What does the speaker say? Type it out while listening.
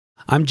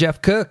I'm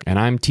Jeff Cook, And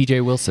I'm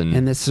TJ Wilson.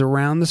 and this is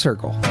Around the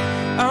Circle.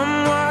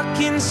 I'm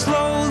walking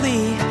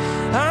slowly,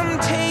 I'm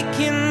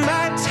taking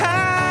my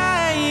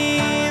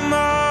time. All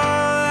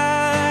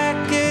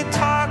I could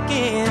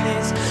talking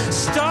is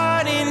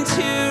starting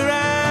to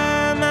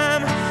rhyme.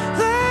 I'm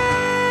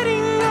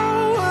letting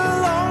go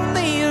of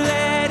lonely,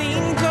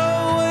 letting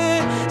go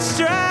of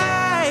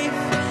strife.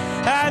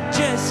 I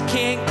just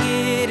can't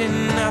get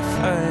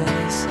enough of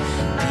this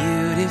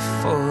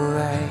beautiful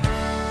life.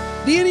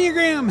 The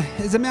Enneagram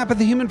is a map of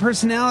the human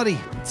personality.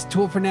 It's a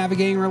tool for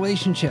navigating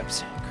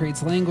relationships. It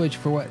creates language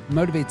for what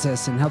motivates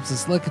us and helps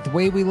us look at the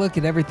way we look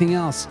at everything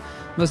else.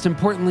 Most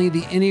importantly,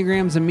 the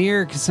Enneagram's a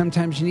mirror because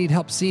sometimes you need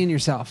help seeing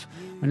yourself.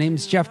 My name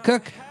is Jeff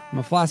Cook. I'm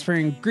a philosopher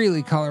in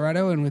Greeley,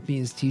 Colorado, and with me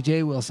is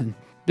TJ Wilson.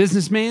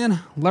 Businessman,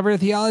 lover of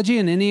theology,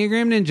 and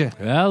Enneagram ninja.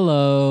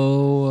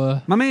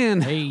 Hello. My man.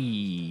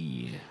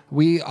 Hey.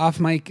 We off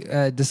mic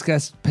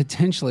discussed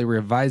potentially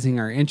revising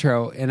our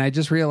intro, and I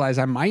just realized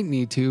I might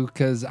need to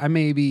because I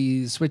may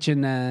be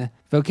switching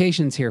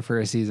vocations here for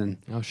a season.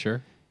 Oh,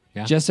 sure.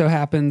 Yeah. Just so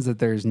happens that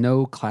there's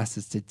no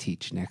classes to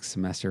teach next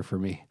semester for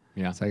me.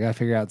 Yeah. So I got to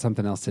figure out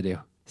something else to do.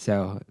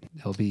 So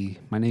it'll be,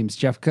 my name's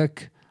Jeff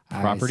Cook.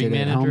 Property I sit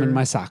manager? at home in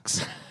my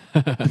socks.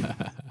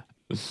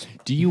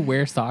 Do you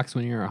wear socks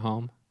when you're at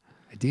home?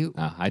 I do.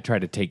 I try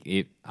to take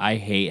it. I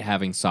hate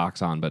having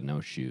socks on but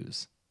no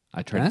shoes.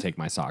 I try Huh? to take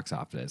my socks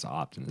off as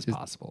often as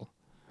possible.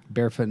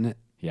 Barefooting it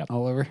Yep.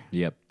 all over.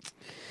 Yep.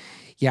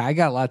 Yeah, I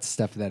got lots of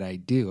stuff that I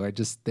do.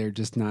 They're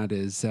just not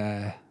as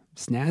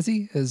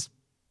snazzy as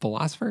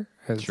philosopher.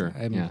 As Sure,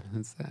 yeah.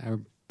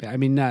 I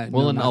mean, not.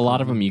 Well, no, and not a lot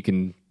all of them you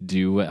can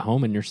do at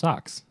home in your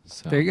socks.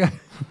 So. There you go.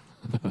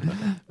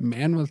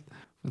 Man with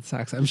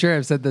socks. I'm sure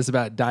I've said this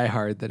about Die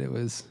Hard, that it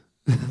was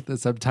the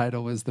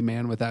subtitle was "The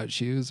Man Without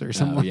Shoes" or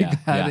something yeah,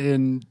 like that yeah.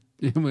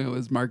 when it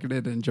was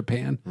marketed in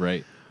Japan.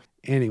 Right.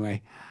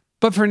 Anyway,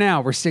 but for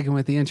now, we're sticking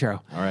with the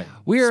intro. All right.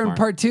 We are in Smart.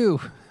 part 2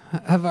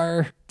 of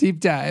our deep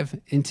dive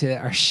into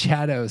our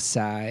shadow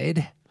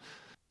side.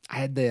 I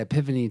had the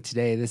epiphany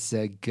today. This is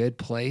a good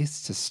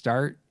place to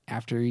start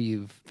after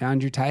you've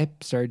found your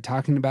type, started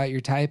talking about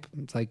your type.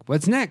 It's like,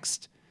 what's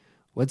next?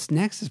 What's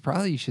next is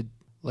probably you should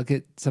look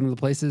at some of the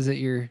places that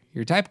your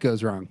type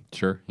goes wrong.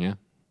 Sure. Yeah.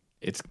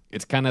 It's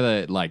kind of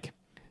the like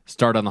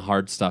start on the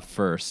hard stuff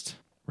first,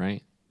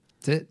 right?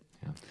 That's it.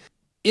 Yeah.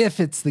 If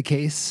it's the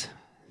case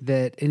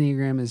that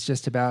Enneagram is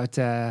just about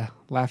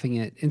laughing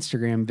at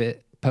Instagram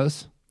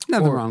posts,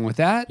 nothing wrong with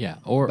that. Yeah,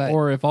 But-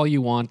 or if all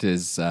you want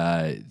is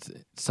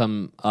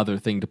some other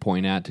thing to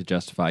point at to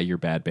justify your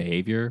bad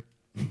behavior,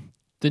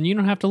 then you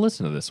don't have to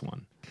listen to this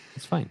one.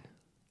 It's fine.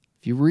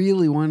 If you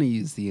really want to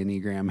use the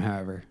Enneagram,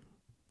 however,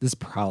 this is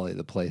probably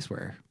the place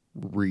where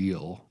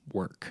real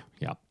work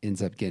Yep.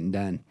 ends up getting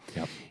done.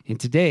 Yep. And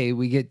today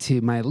we get to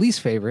my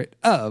least favorite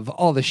of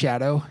all the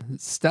shadow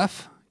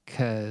stuff.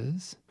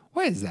 Because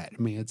why is that?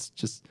 I mean, it's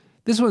just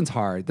this one's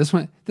hard. This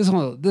will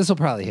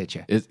probably hit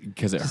you.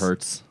 Because it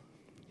hurts.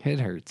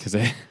 It hurts.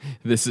 Because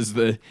this is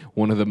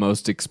one of the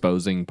most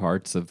exposing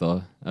parts of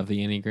the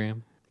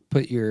Enneagram.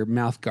 Put your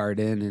mouth guard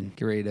in and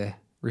get ready to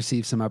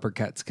receive some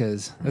uppercuts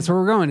because that's where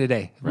we're going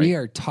today. Right. We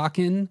are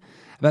talking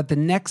about the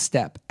next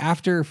step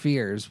after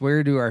fears.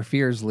 Where do our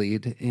fears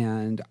lead?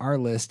 And our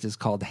list is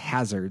called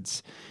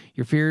hazards.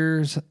 Your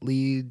fears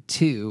lead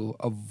to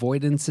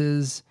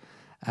avoidances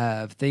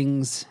of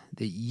things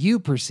that you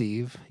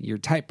perceive, your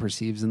type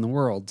perceives in the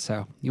world.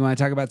 So you want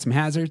to talk about some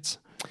hazards?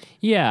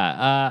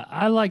 Yeah,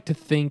 I like to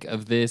think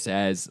of this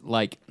as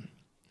like,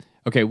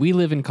 okay, we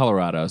live in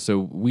Colorado, so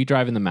we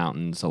drive in the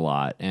mountains a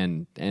lot,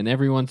 and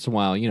every once in a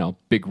while,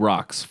 big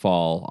rocks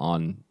fall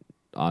on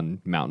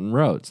mountain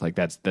roads. Like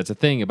that's a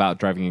thing about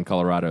driving in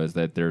Colorado is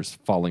that there's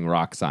falling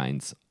rock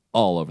signs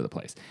all over the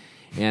place,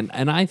 and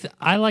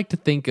I like to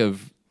think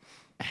of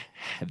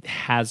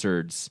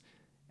hazards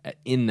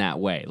in that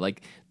way.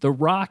 Like the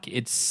rock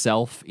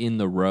itself in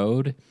the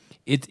road,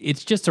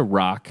 it's just a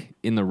rock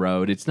in the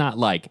road. It's not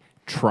like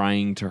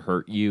trying to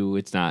hurt you.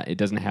 It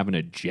doesn't have an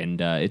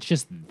agenda. It's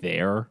just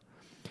there.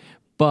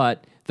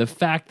 But the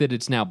fact that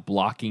it's now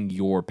blocking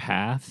your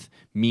path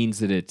means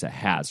that it's a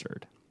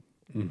hazard.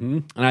 Mm-hmm.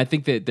 And I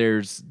think that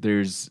there's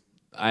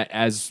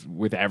as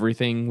with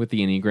everything with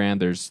the Enneagram,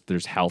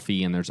 there's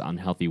healthy and there's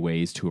unhealthy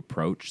ways to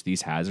approach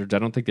these hazards. I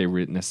don't think they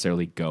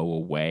necessarily go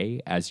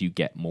away as you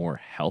get more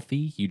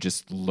healthy. You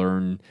just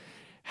learn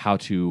how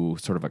to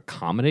sort of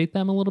accommodate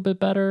them a little bit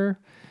better.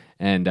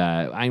 And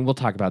we'll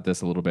talk about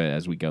this a little bit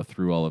as we go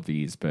through all of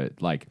these. But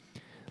like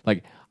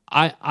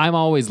I'm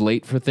always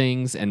late for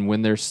things, and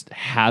when there's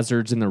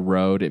hazards in the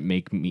road, it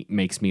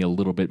makes me a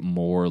little bit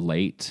more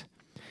late.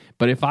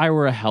 But if I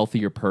were a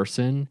healthier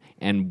person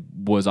and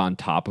was on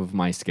top of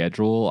my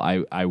schedule,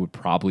 I would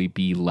probably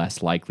be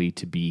less likely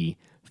to be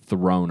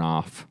thrown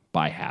off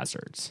by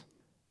hazards.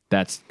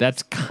 That's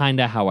kind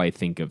of how I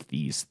think of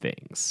these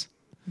things.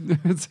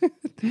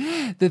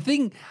 The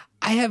thing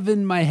I have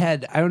in my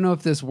head, I don't know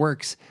if this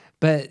works,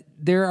 but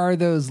there are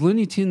those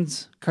Looney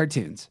Tunes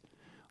cartoons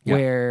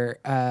where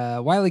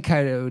Wile E.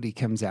 Coyote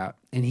comes out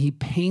and he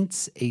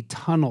paints a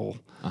tunnel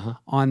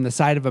on the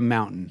side of a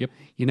mountain. Yep.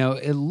 You know,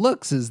 it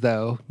looks as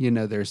though, you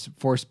know, there's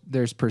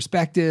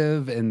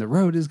perspective and the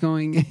road is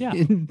going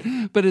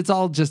in, but it's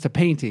all just a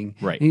painting.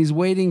 Right. And he's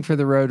waiting for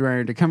the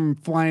Roadrunner to come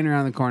flying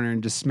around the corner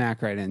and just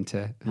smack right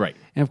into. Right.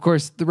 And of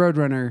course, the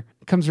Roadrunner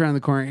comes around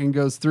the corner and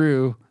goes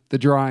through the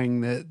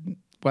drawing that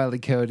Wile E.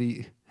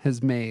 Coyote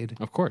has made.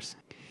 Of course.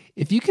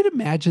 If you could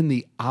imagine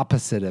the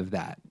opposite of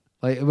that,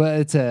 like, well,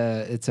 it's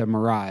a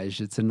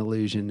mirage, it's an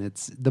illusion.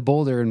 It's the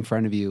boulder in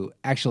front of you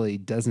actually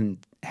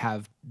doesn't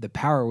have the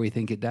power we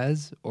think it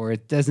does, or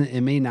it doesn't.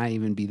 It may not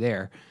even be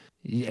there.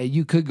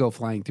 You could go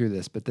flying through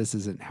this, but this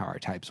isn't how our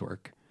types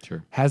work.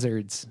 Sure.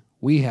 Hazards,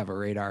 we have a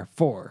radar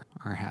for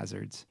our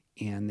hazards,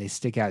 and they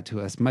stick out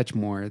to us much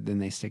more than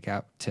they stick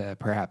out to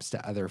perhaps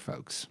to other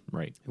folks,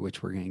 Right.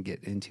 which we're going to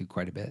get into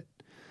quite a bit.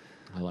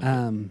 I like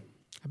it.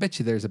 I bet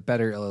you there's a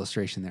better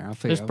illustration there. I'll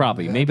figure. There's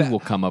probably. Maybe we'll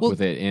come up with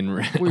it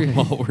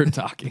while we're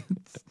talking.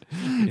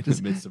 In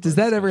the midst of Does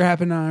our that ever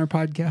happen on our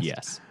podcast?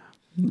 Yes.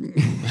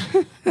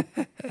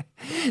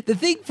 The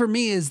thing for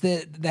me is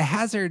that the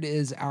hazard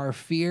is our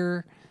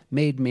fear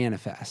made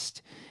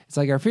manifest. It's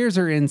like our fears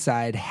are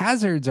inside.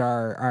 Hazards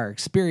are our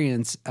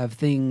experience of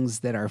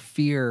things that our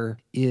fear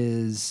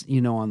is,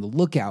 you know, on the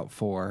lookout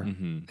for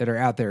that are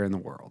out there in the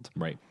world.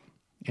 Right.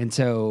 And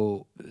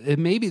so it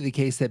may be the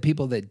case that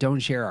people that don't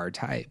share our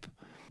type,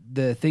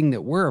 the thing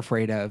that we're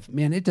afraid of,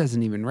 man, it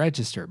doesn't even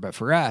register. But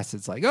for us,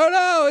 it's like, oh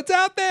no, it's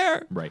out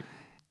there. Right.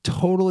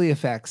 Totally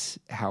affects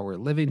how we're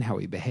living, how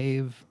we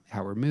behave,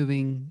 how we're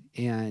moving.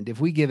 And if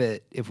we give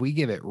it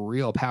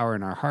real power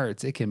in our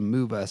hearts, it can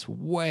move us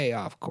way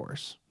off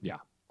course. Yeah.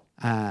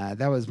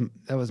 That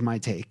was my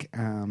take.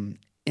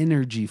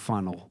 Energy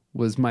funnel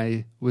was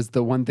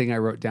the one thing I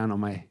wrote down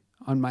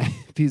on my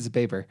piece of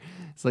paper.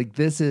 It's like,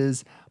 this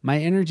is my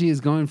energy is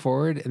going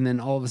forward, and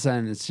then all of a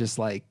sudden it's just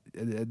like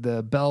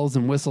the bells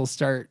and whistles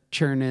start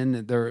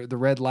churning, the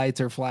red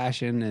lights are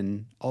flashing,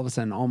 and all of a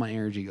sudden all my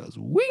energy goes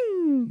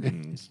wing,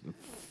 And it's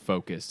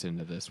focused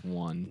into this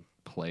one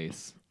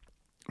place.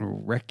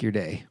 wreck your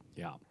day.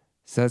 Yeah.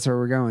 So that's where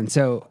we're going.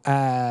 So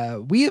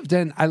we have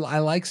done. I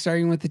like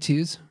starting with the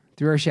twos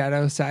through our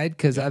shadow side,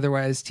 because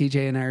otherwise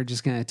TJ and I are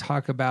just going to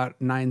talk about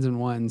nines and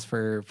ones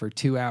for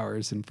 2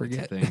 hours and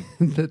forget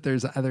that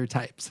there's other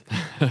types.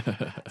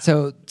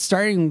 So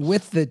starting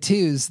with the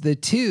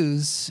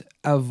twos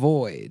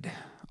avoid.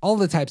 All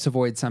the types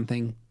avoid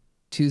something.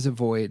 Twos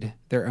avoid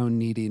their own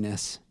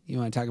neediness. You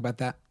want to talk about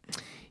that?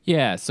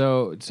 Yeah.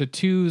 So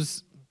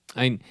twos,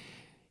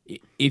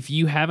 if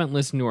you haven't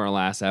listened to our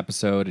last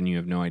episode and you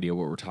have no idea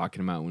what we're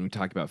talking about when we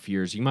talk about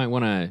fears, you might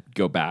want to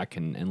go back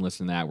and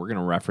listen to that. We're going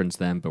to reference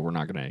them, but we're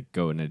not going to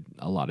go into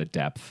a lot of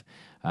depth.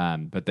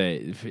 But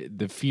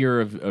the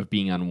fear of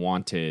being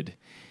unwanted,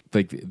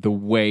 like the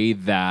way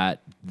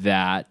that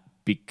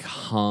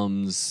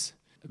becomes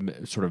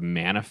sort of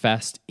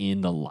manifest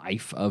in the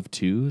life of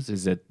twos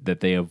is that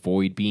they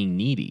avoid being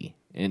needy.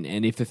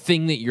 And if the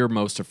thing that you're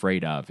most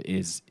afraid of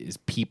is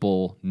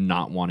people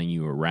not wanting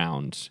you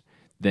around,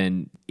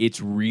 then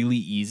it's really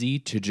easy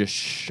to just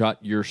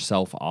shut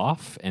yourself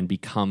off and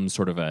become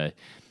sort of a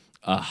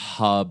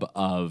hub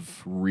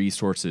of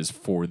resources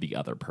for the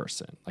other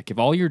person. Like if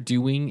all you're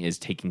doing is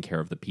taking care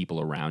of the people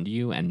around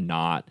you and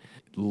not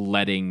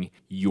letting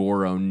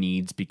your own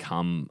needs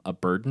become a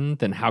burden,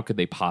 then how could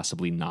they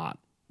possibly not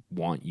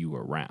want you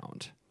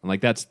around? And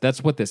like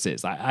that's what this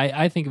is.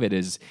 I think of it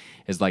as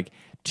like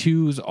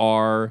twos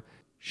are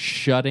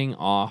shutting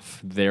off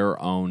their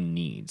own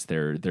needs.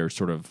 They're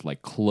sort of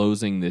like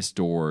closing this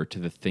door to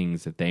the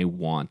things that they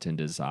want and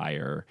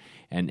desire,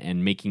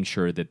 and making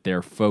sure that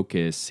their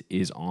focus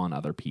is on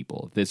other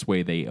people. This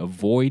way they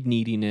avoid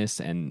neediness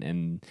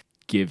and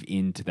give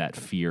in to that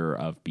fear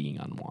of being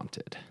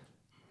unwanted.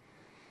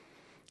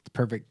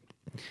 Perfect.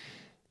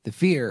 The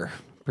fear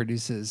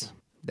produces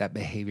that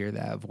behavior,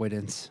 that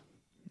avoidance.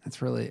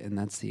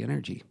 That's the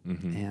energy.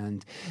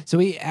 And so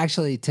we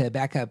actually, to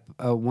back up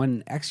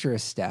one extra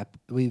step,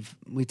 we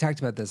talked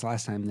about this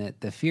last time, that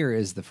the fear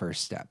is the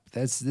first step.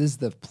 This is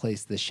the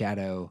place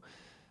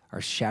our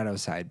shadow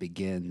side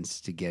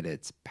begins to get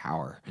its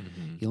power.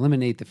 You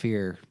eliminate the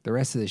fear, the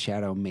rest of the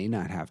shadow may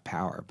not have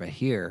power, but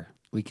here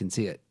we can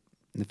see it.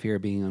 The fear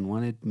of being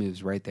unwanted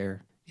moves right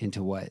there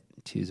into what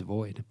twos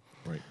avoid.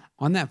 Right.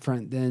 On that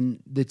front, then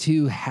the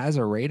two has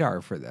a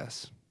radar for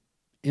this,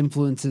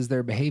 influences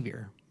their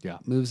behavior. Yeah.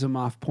 Moves them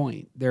off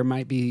point. There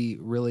might be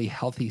really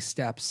healthy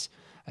steps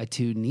a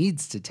two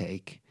needs to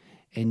take,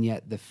 and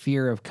yet the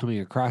fear of coming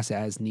across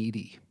as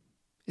needy.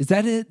 Is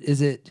that it?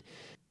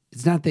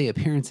 It's not the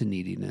appearance of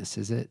neediness,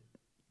 is it?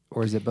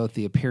 Or is it both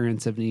the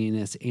appearance of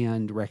neediness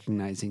and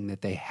recognizing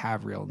that they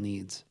have real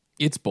needs?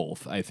 It's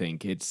both, I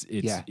think. It's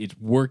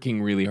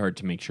working really hard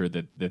to make sure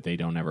that they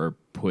don't ever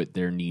put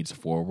their needs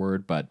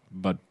forward, but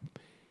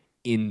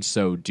in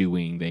so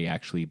doing, they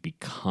actually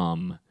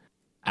become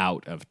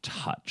out of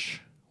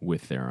touch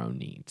with their own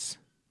needs.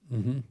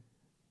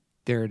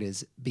 There it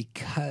is.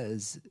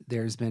 Because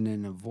there's been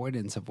an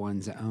avoidance of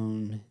one's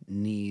own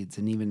needs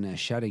and even a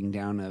shutting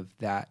down of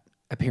that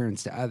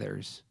appearance to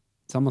others.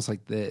 It's almost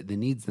like the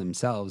needs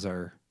themselves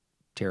are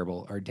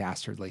terrible or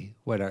dastardly.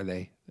 What are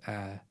they?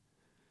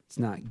 It's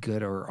not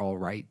good or all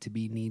right to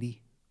be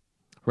needy.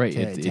 Right.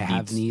 To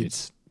have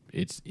needs.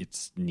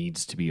 It's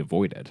needs to be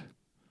avoided.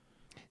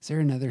 Is there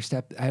another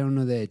step? I don't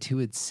know that a 2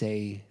 would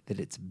say that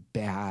it's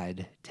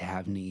bad to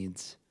have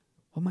needs.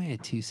 What might a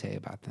 2 say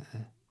about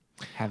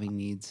having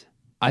needs?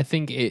 I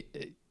think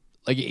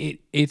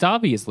it's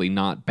obviously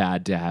not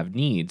bad to have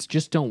needs.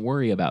 Just don't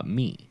worry about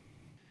me.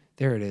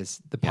 There it is.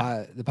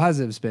 The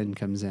positive spin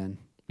comes in.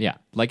 Yeah.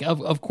 Like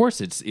of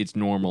course it's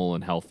normal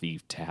and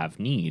healthy to have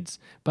needs,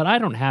 but I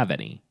don't have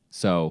any.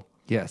 So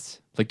yes.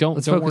 Like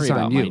don't worry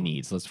about you. my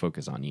needs. Let's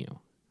focus on you.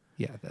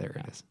 Yeah, there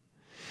it is.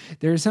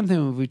 There's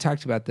something we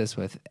talked about this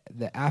with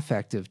the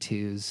affect of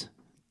 2s.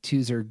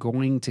 2s are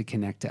going to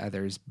connect to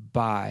others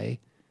by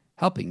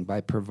helping,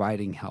 by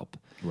providing help.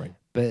 Right.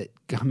 But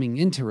coming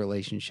into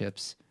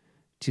relationships,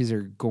 2s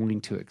are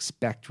going to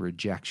expect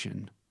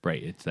rejection.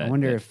 Right. It's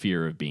that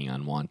fear of being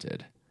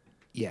unwanted.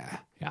 Yeah.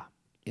 Yeah.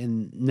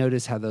 And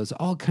notice how those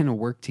all kind of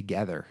work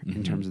together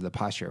in terms of the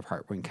posture of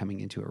heart when coming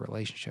into a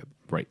relationship.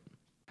 Right.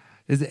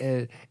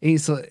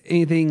 Is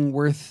anything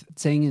worth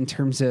saying in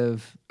terms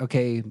of,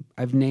 okay,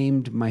 I've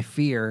named my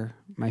fear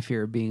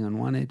of being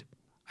unwanted.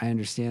 I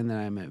understand that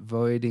I'm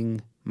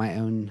avoiding my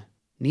own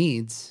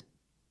needs.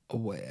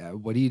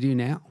 What do you do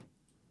now?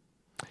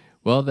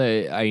 Well,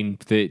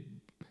 the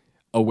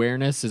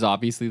awareness is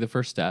obviously the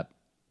first step.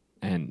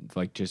 And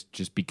like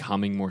just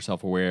becoming more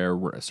self-aware,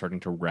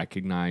 starting to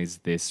recognize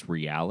this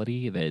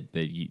reality that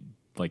you,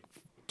 like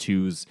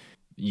 2s,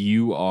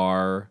 you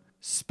are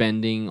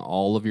spending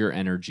all of your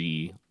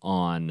energy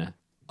on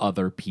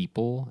other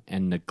people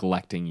and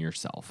neglecting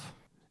yourself.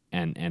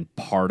 And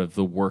part of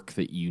the work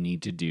that you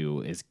need to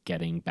do is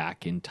getting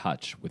back in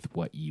touch with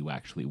what you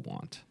actually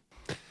want.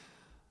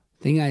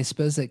 Thing I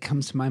suppose that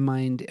comes to my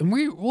mind, and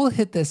we'll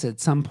hit this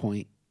at some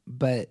point,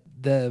 but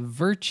the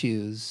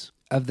virtues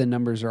of the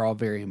numbers are all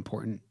very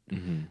important.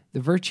 Mm-hmm. The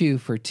virtue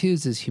for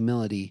 2s is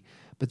humility,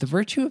 but the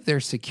virtue of their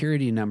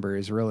security number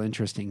is real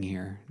interesting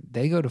here.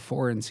 They go to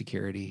 4 in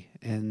security,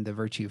 and the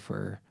virtue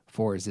for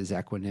 4s is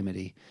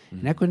equanimity. Mm-hmm.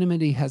 And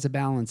equanimity has a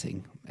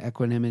balancing.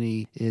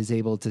 Equanimity is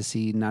able to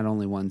see not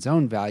only one's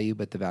own value,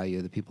 but the value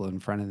of the people in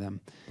front of them.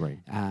 Right.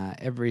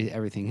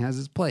 Everything has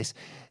its place.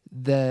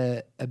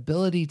 The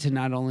ability to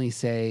not only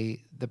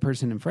say the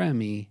person in front of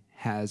me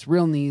has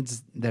real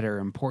needs that are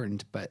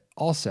important, but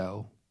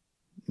also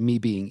me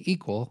being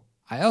equal,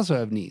 I also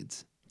have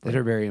needs that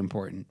are very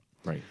important.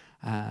 Right.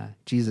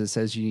 Jesus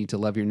says you need to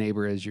love your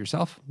neighbor as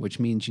yourself, which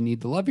means you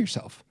need to love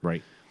yourself.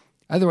 Right.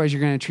 Otherwise,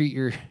 you're going to treat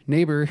your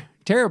neighbor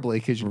terribly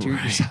because you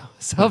treat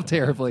yourself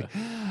terribly.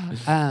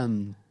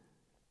 That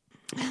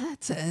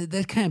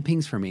kind of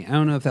pings for me. I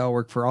don't know if that'll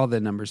work for all the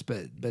numbers,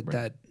 but right.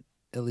 That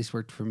at least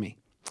worked for me.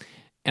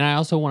 And I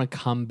also want to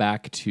come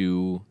back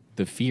to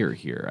the fear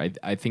here.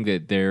 I think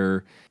that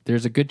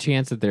there's a good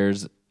chance that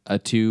there's a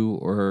 2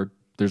 or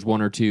there's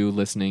 1 or 2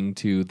 listening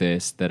to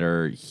this that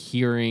are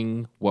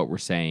hearing what we're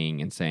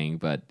saying and saying,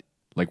 but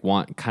like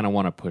want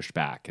to push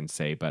back and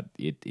say, but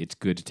it's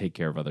good to take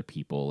care of other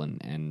people,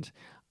 and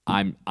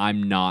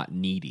I'm not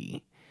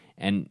needy,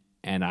 and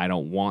I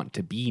don't want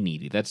to be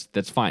needy.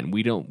 That's fine.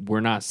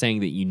 We're not saying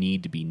that you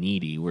need to be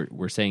needy.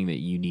 We're saying that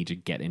you need to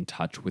get in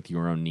touch with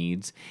your own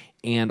needs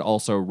and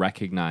also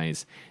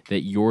recognize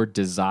that your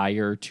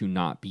desire to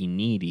not be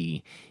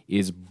needy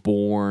is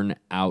born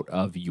out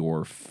of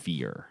your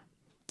fear.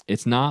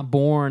 It's not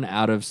born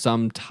out of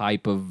some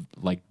type of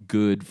like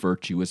good,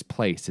 virtuous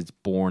place. It's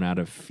born out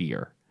of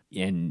fear.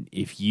 And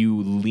if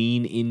you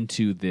lean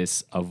into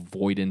this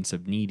avoidance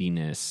of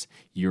neediness,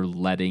 you're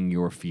letting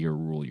your fear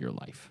rule your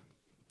life.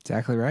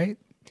 Exactly right.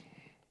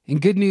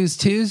 And good news,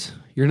 2s,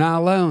 you're not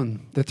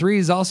alone. The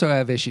 3s also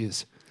have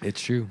issues.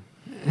 It's true.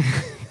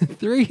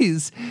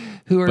 3s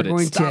who are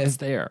going to... But it stops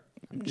there.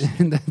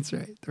 That's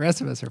right. The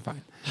rest of us are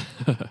fine.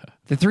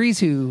 The 3s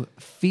who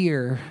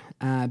fear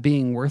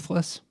being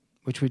worthless,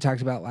 which we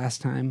talked about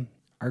last time,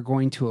 are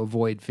going to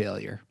avoid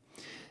failure.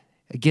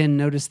 Again,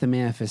 notice the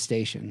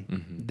manifestation.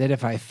 Mm-hmm. That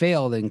if I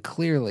fail, then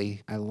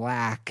clearly I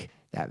lack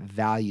that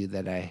value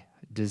that I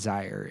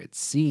desire. It's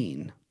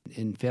seen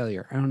in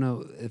failure. I don't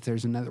know if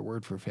there's another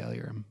word for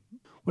failure.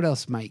 What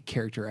else might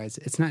characterize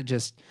it? It's not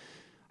just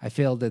I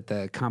failed at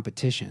the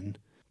competition,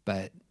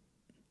 but...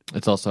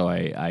 It's also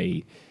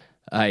I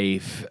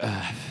want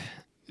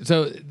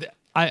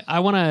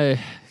to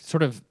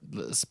sort of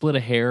split a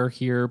hair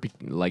here,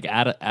 like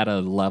at a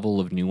level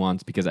of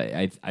nuance, because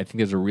I think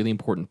there's a really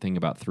important thing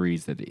about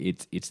 3s that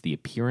it's the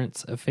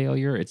appearance of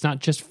failure. It's not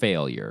just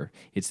failure;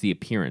 it's the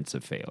appearance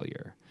of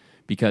failure,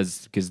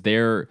 because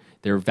their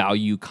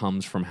value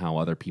comes from how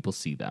other people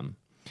see them,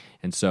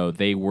 and so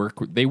they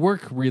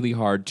work really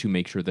hard to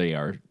make sure they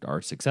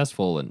are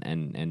successful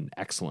and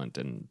excellent,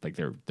 and like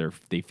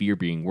they fear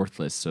being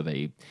worthless, so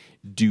they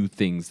do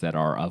things that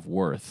are of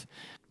worth.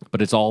 But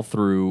it's all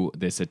through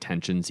this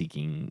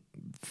attention-seeking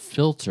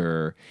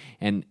filter.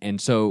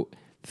 And so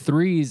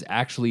 3s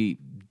actually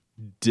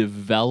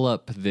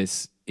develop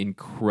this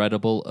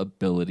incredible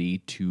ability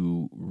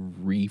to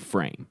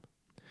reframe.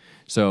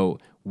 So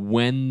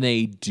when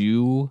they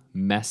do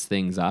mess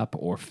things up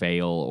or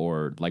fail,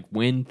 or like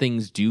when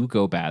things do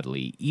go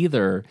badly,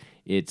 either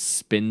it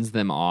spins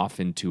them off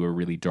into a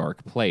really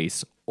dark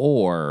place,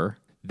 or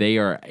they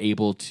are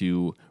able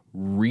to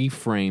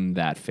reframe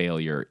that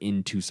failure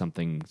into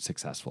something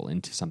successful,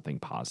 into something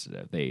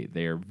positive.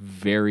 They are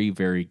very,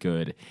 very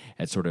good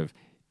at sort of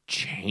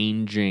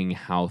changing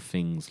how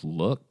things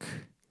look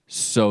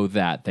so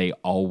that they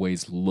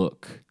always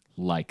look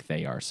like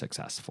they are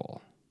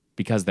successful,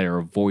 because they're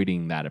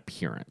avoiding that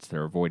appearance.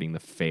 They're avoiding the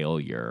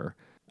failure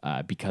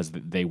because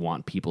they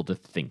want people to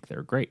think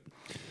they're great.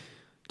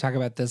 Talk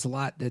about this a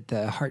lot, that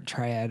the heart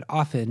triad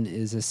often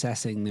is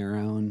assessing their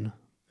own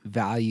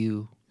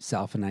value,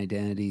 self, and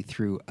identity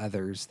through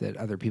others, that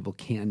other people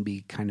can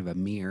be kind of a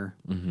mirror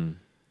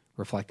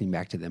reflecting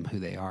back to them who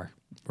they are.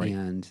 Right.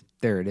 And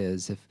there it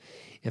is.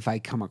 If I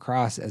come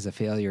across as a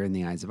failure in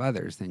the eyes of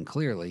others, then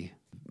clearly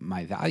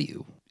my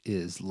value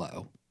is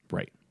low.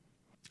 Right.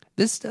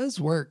 This does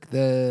work.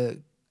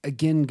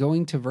 Again,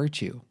 going to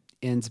virtue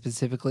and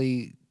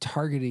specifically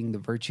targeting the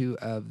virtue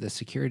of the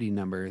security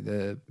number.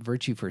 The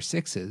virtue for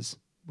 6s,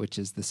 which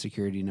is the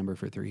security number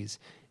for 3s,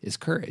 is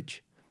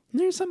courage. And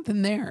there's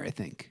something there, I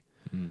think,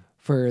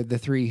 for the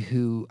 3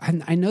 who...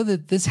 I know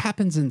that this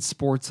happens in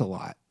sports a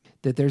lot,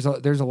 that there's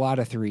a lot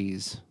of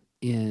 3s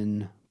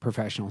in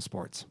professional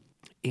sports.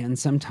 And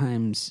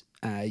sometimes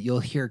you'll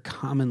hear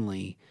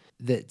commonly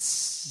that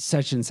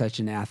such and such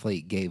an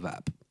athlete gave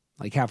up.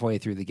 Like halfway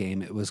through the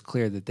game, it was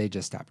clear that they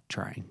just stopped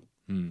trying.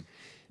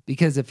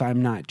 Because if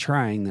I'm not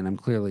trying, then I'm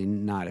clearly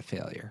not a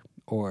failure,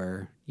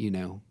 or,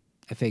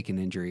 a fake an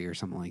injury or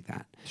something like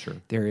that. Sure.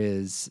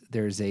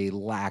 There's a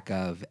lack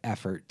of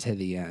effort to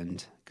the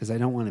end because I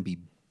don't want to be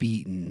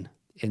beaten.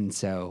 And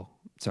so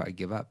I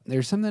give up.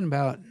 There's something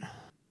about,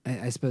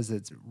 I suppose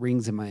that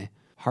rings in my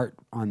heart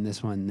on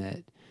this one,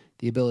 that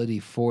the ability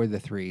for the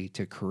 3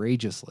 to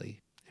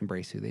courageously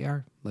embrace who they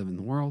are, live in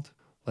the world,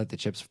 let the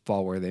chips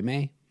fall where they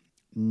may,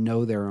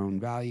 know their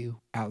own value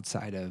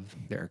outside of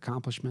their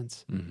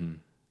accomplishments.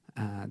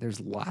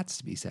 There's lots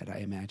to be said, I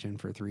imagine,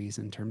 for 3s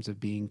in terms of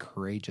being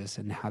courageous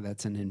and how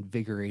that's an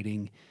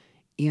invigorating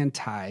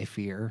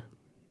anti-fear,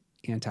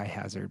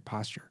 anti-hazard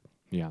posture.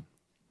 Yeah.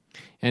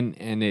 And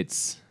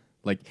it's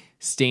like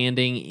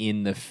standing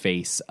in the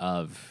face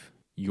of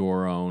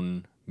your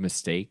own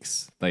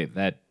mistakes, like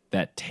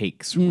that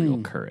takes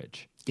real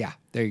courage. Yeah,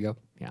 there you go.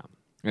 Yeah.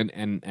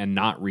 And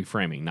not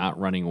reframing, not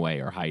running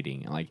away or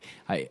hiding. Like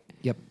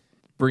Yep.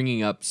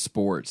 Bringing up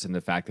sports and the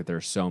fact that there are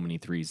so many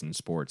 3s in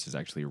sports is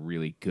actually a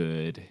really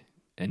good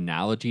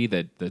analogy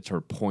that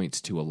sort of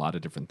points to a lot of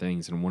different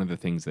things. And one of the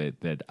things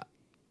that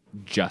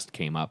just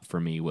came up for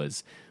me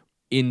was,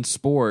 in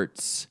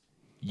sports,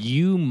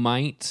 you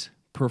might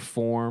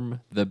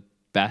perform the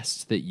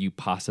best that you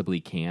possibly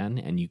can,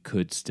 and you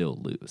could still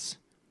lose.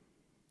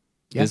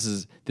 Yes.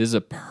 This is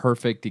a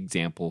perfect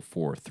example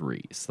for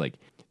 3s. Like,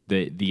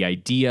 the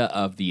idea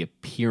of the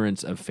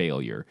appearance of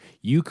failure.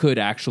 You could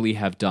actually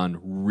have done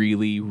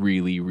really,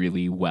 really,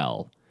 really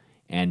well,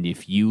 and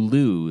if you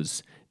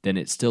lose, then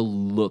it still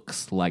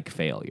looks like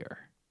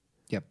failure.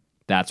 Yep.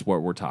 That's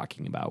what we're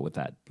talking about with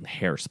that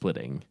hair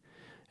splitting,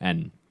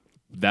 and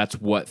that's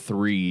what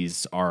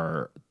 3s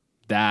are.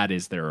 That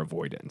is their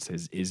avoidance.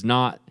 Is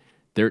not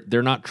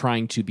they're not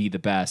trying to be the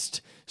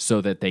best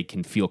so that they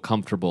can feel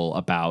comfortable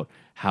about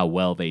how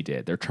well they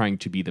did. They're trying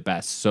to be the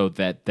best so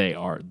that they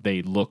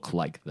look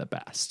like the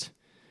best,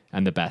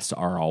 and the best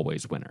are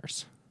always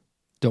winners.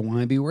 Don't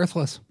want to be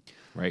worthless.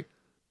 Right.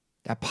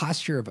 That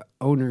posture of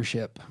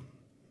ownership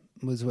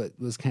was what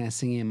was kind of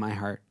singing in my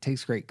heart. It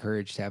takes great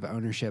courage to have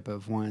ownership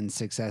of one's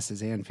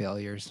successes and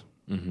failures,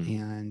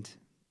 and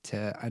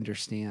to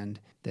understand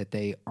that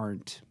they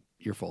aren't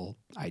your full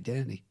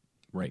identity.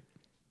 Right.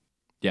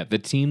 Yeah, the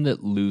team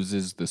that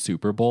loses the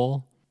Super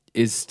Bowl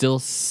is still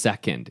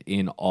second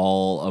in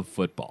all of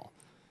football.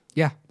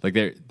 Yeah. Like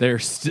they're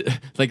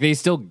like they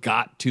still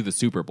got to the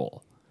Super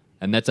Bowl,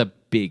 and that's a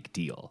big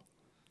deal.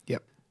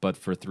 Yep. But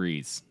for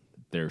 3s,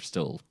 they're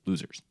still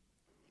losers.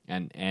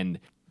 And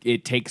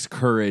it takes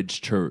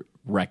courage to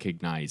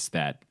recognize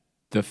that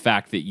the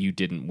fact that you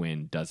didn't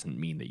win doesn't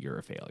mean that you're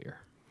a failure.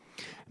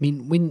 I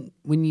mean,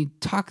 when you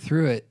talk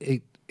through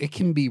it, it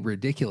can be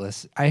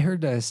ridiculous. I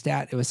heard a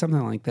stat. It was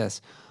something like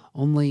this.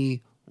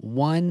 Only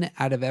 1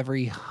 out of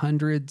every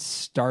 100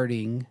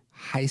 starting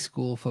high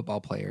school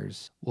football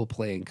players will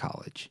play in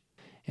college.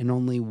 And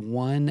only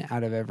 1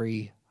 out of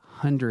every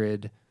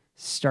 100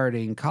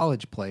 starting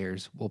college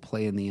players will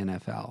play in the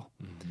NFL.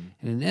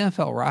 And an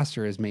NFL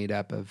roster is made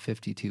up of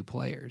 52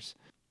 players.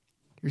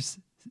 There's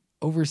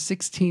over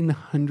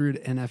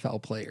 1,600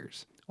 NFL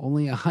players.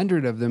 Only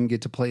 100 of them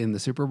get to play in the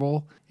Super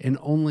Bowl, and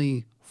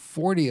only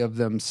 40 of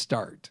them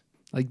start.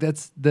 Like,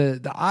 that's the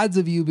odds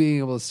of you being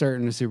able to start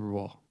in a Super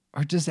Bowl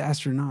are just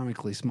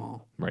astronomically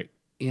small. Right.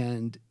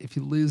 And if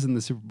you lose in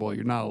the Super Bowl,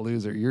 you're not a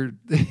loser. You're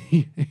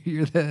in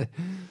this.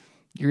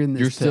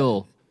 You're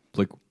still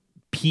like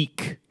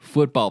peak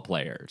football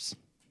players.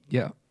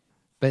 Yeah,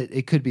 but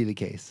it could be the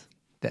case.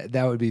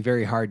 That would be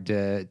very hard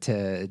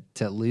to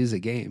lose a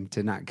game,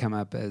 to not come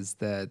up as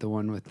the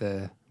one with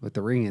the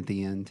ring at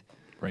the end,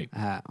 Right.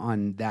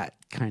 On that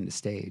kind of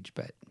stage.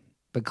 But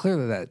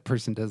clearly that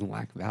person doesn't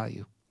lack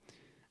value.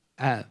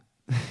 Talking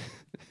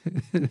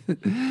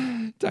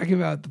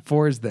about the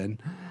fours then.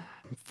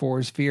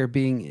 Fours fear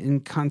being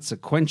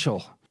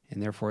inconsequential,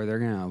 and therefore they're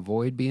going to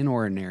avoid being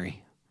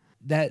ordinary.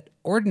 That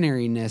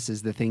ordinariness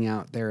is the thing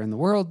out there in the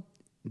world.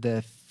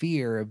 The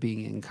fear of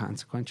being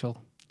inconsequential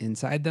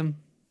inside them.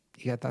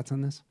 You got thoughts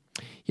on this?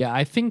 Yeah,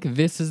 I think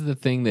this is the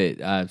thing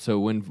that so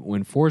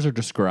when fours are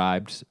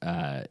described,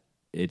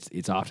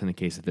 it's often the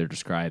case that they're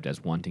described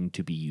as wanting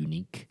to be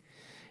unique.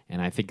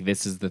 And I think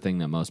this is the thing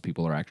that most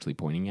people are actually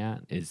pointing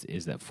at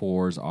is that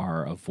fours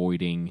are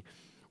avoiding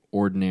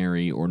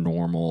ordinary or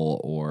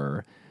normal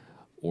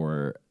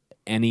or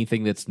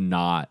anything that's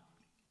not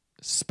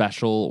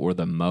special or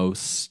the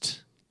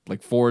most.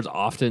 Like fours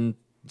often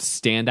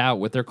stand out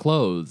with their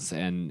clothes,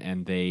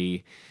 and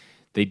they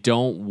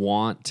don't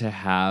want to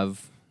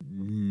have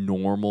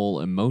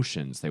normal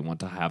emotions. They want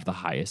to have the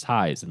highest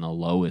highs and the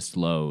lowest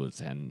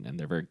lows, and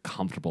they're very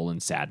comfortable in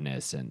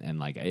sadness, and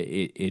like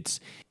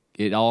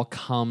it all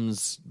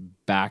comes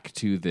back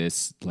to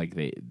this, like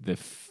the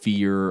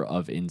fear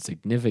of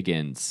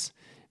insignificance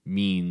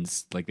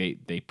means like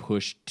they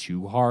push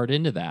too hard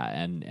into that,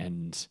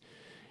 and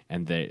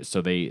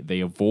they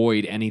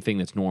avoid anything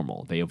that's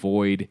normal. They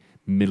avoid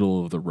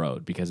middle of the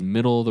road, because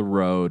middle of the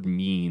road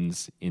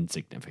means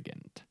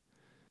insignificant.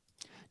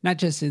 Not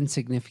just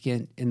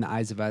insignificant in the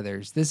eyes of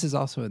others. This is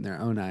also in their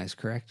own eyes,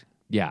 correct?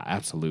 Yeah,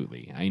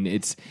 absolutely. I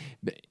mean,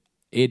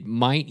 it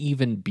might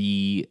even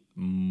be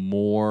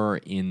more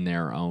in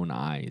their own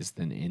eyes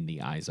than in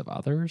the eyes of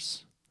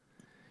others,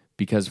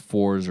 because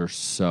fours are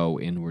so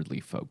inwardly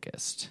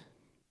focused.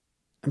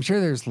 I'm sure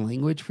there's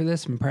language for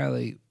this, and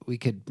probably we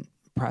could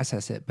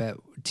process it, but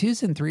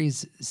twos and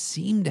threes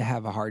seem to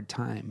have a hard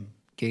time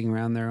getting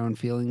around their own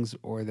feelings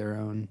or their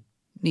own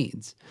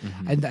needs.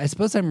 Mm-hmm. And I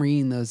suppose I'm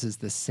reading those as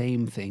the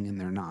same thing, and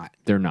they're not.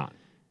 They're not.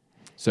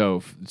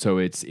 So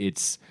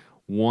it's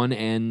one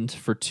end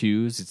for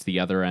twos, it's the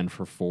other end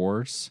for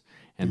fours,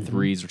 and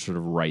threes are sort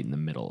of right in the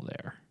middle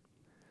there.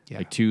 Yeah.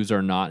 Like twos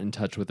are not in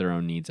touch with their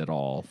own needs at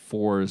all.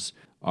 Fours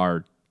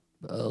are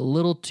a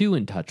little too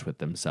in touch with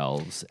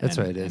themselves. That's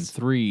what it is. And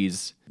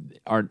threes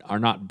are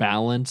not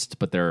balanced,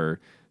 but they're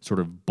sort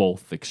of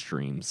both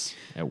extremes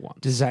at once.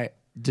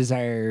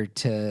 Desire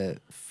to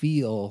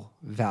feel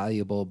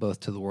valuable both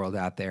to the world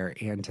out there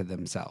and to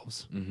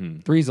themselves.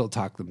 Mm-hmm. Threes will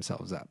talk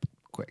themselves up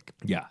quick.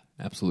 Yeah,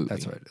 absolutely.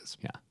 That's what it is.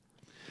 Yeah.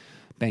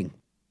 Bang.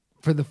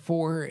 For the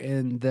four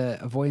and the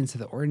avoidance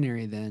of the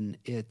ordinary, then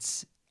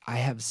I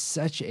have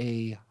such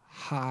a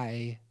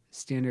high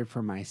standard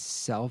for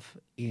myself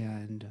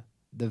and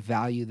the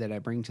value that I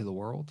bring to the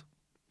world.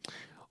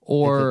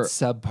 Or if it's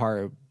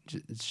subpar,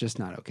 it's just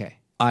not okay.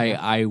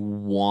 I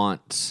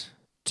want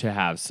to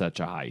have such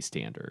a high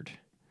standard.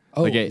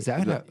 Oh, like is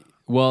that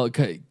well,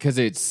 because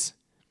it's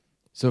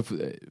so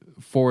 4s,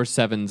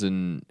 7s,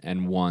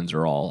 and 1s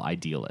are all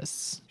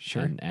idealists,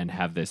 sure, and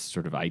have this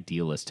sort of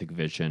idealistic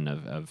vision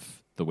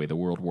of the way the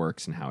world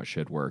works and how it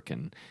should work.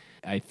 And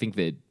I think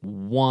that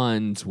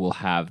 1s will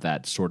have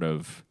that sort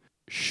of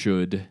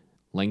should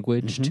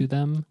language to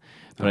them,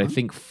 but I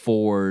think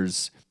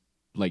 4s,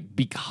 like,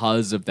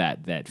 because of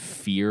that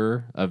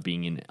fear of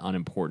being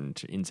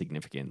unimportant,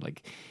 insignificant,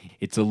 like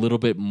it's a little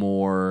bit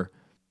more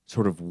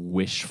sort of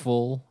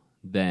wishful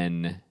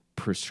than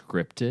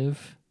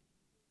prescriptive.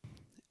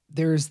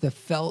 There's the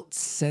felt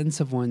sense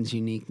of one's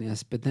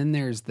uniqueness, but then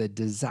there's the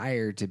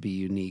desire to be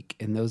unique,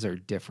 and those are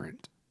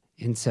different.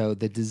 And so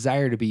the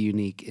desire to be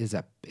unique is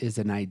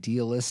an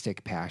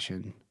idealistic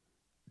passion.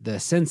 The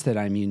sense that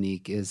I'm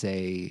unique is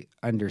a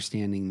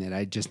understanding that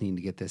I just need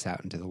to get this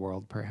out into the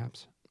world,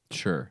 perhaps.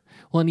 Sure.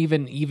 Well, and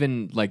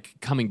even like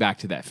coming back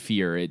to that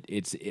fear,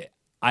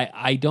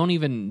 I don't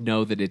even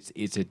know that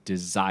it's a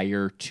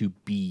desire to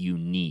be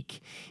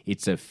unique.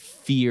 It's a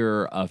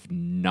fear of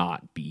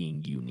not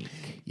being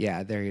unique.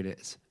 Yeah, there it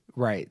is.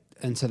 Right.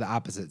 And so the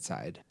opposite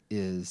side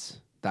is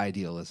the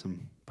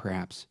idealism,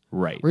 perhaps.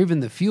 Right. Or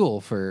even the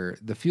fuel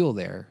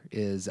there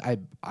is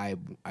I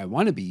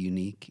want to be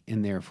unique,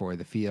 and therefore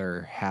the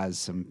fear has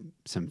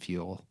some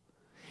fuel.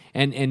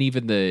 And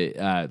even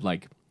the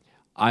like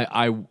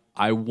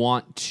I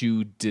want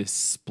to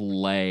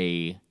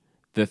display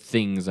the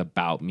things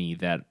about me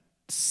that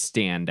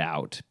stand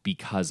out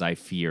because I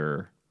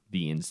fear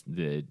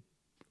the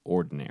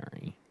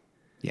ordinary.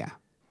 Yeah.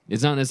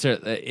 It's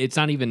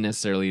not even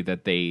necessarily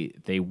that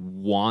they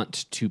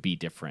want to be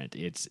different.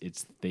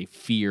 It's they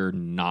fear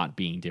not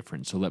being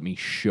different. So let me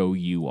show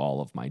you all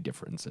of my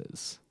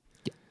differences.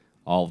 Yeah.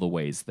 All the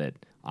ways that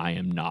I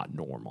am not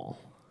normal.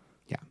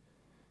 Yeah.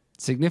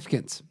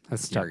 Significance.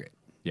 That's the target.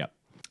 Yep.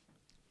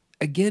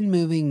 Again,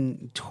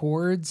 moving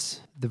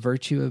towards the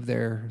virtue of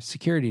their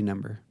security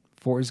number.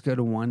 4s go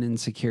to 1 in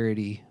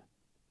security.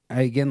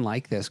 I again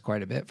like this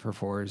quite a bit for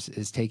 4s,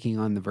 is taking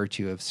on the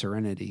virtue of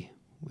serenity,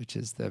 which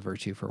is the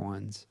virtue for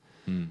 1s.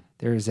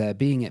 There's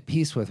being at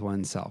peace with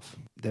oneself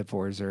that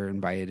fours are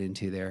invited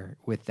into there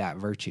with that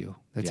virtue.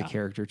 That's a Yeah.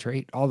 character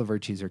trait. All the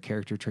virtues are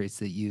character traits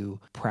that you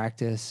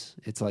practice.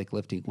 It's like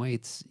lifting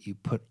weights. You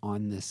put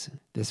on this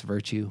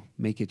virtue,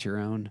 make it your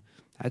own.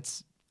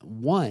 That's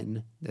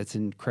one that's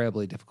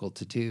incredibly difficult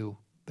to do.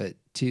 But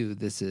two,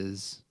 this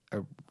is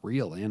a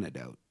real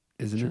antidote,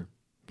 isn't it?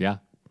 Yeah.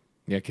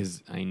 Yeah,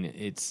 because I mean,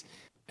 it's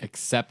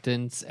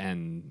acceptance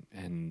and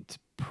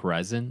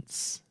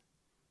presence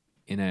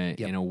in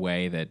a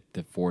way that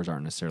the fours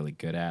aren't necessarily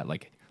good at.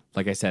 Like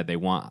I said, they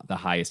want the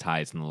highest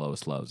highs and the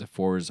lowest lows. If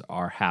fours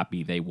are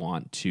happy, they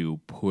want to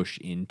push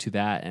into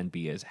that and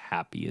be as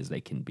happy as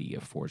they can be.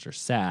 If fours are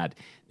sad,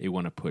 they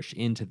want to push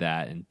into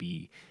that and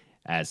be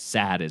as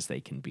sad as they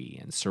can be.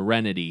 And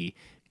serenity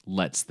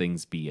lets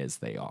things be as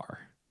they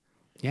are.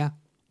 Yeah.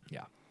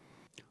 Yeah.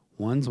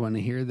 Ones want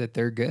to hear that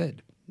they're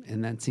good.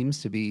 And that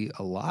seems to be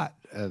a lot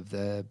of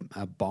the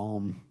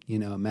balm,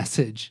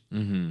 message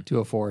to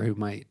a four who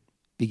might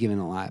be given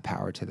a lot of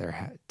power to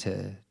their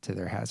to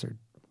their hazard.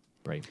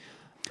 Right.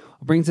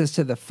 Brings us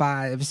to the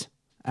fives.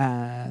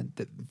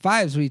 The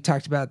fives, we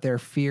talked about their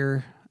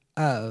fear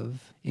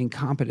of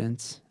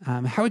incompetence.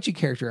 How would you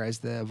characterize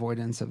the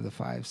avoidance of the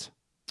fives?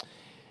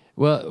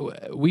 Well,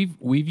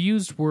 we've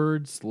used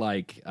words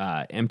like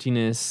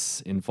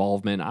emptiness,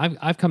 involvement.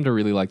 I've come to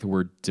really like the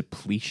word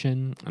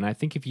depletion, and I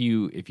think if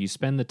you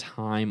spend the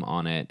time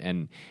on it,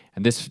 and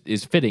this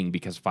is fitting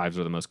because fives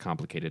are the most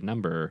complicated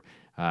number.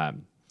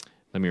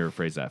 Let me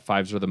rephrase that.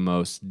 Fives are the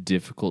most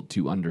difficult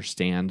to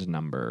understand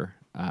number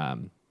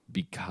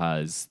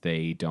because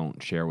they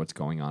don't share what's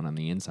going on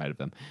the inside of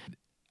them.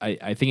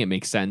 I think it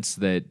makes sense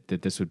that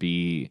this would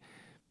be.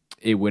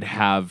 It would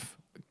have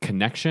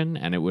connection,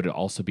 and it would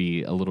also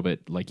be a little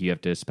bit like you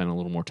have to spend a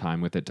little more time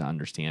with it to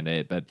understand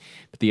it. But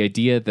the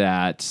idea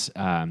that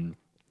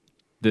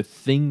the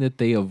thing that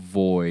they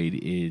avoid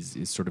is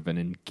sort of an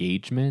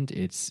engagement.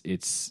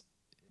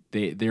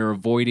 They're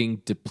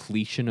avoiding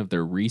depletion of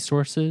their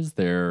resources.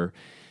 They're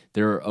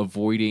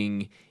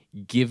avoiding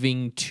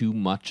giving too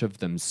much of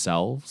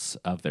themselves,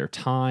 of their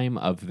time,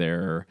 of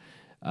their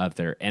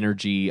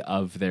energy,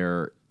 of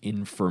their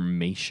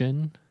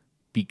information,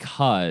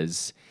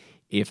 because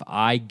if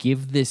I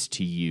give this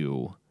to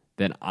you,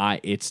 then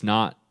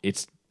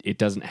it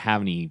doesn't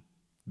have any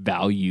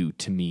value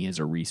to me as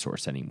a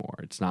resource anymore.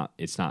 It's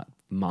not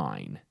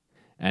mine,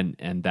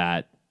 and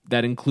that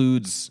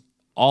includes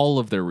all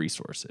of their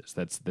resources.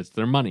 That's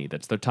their money.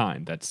 That's their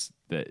time. But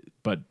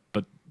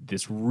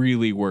this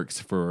really works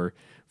for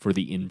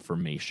the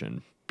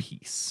information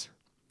piece,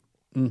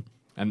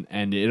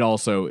 and it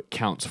also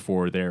counts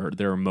for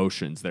their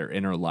emotions, their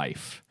inner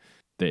life.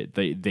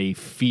 They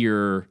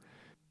fear.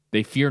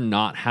 They fear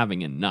not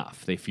having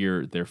enough. They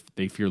fear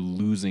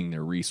losing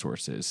their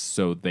resources,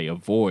 so they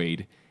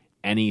avoid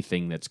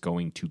anything that's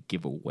going to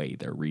give away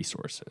their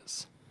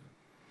resources.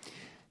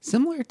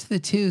 Similar to the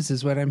twos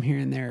is what I'm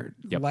hearing there.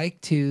 Yep.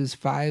 Like twos,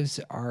 fives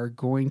are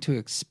going to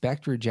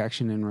expect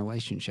rejection in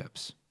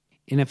relationships.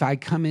 And if I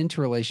come into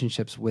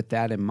relationships with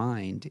that in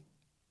mind,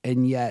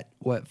 and yet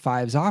what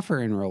fives offer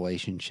in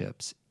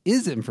relationships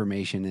is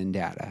information and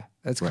data.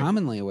 That's right.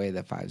 commonly a way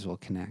that fives will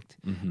connect.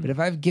 Mm-hmm. But if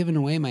I've given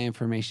away my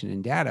information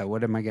and data,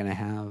 what am I going to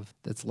have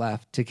that's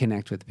left to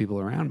connect with the people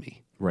around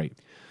me? Right.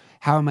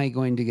 How am I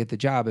going to get the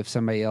job if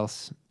somebody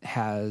else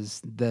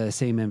has the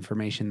same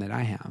information that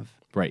I have?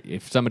 Right.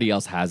 If somebody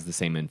else has the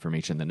same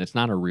information, then it's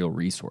not a real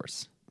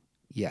resource.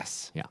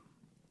 Yes. Yeah.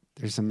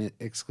 There's some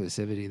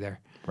exclusivity there.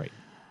 Right.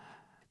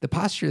 The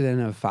posture then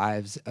of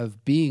fives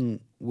of being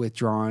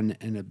withdrawn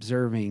and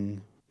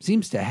observing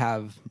seems to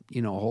have,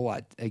 a whole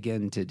lot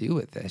again to do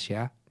with this.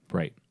 Yeah.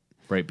 Right.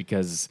 Right.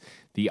 Because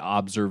the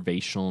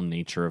observational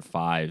nature of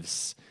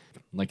fives,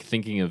 like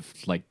thinking of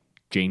like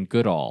Jane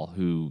Goodall,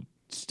 who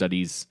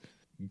studies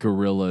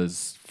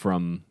gorillas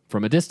from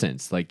a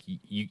distance. Like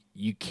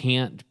you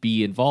can't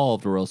be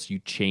involved or else you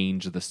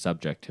change the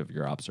subject of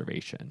your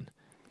observation.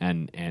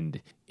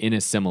 And in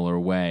a similar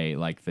way,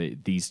 like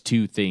these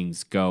two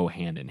things go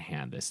hand in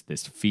hand.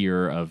 This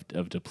fear of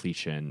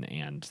depletion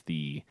and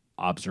the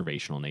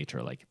observational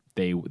nature. Like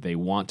they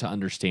want to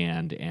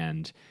understand,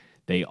 and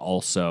they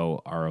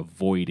also are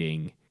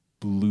avoiding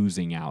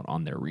losing out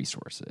on their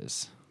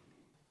resources.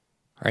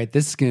 All right,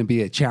 this is going to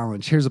be a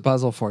challenge. Here's a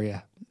puzzle for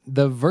you.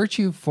 The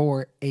virtue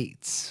for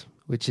eights,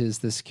 which is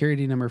the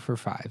security number for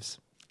fives,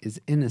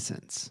 is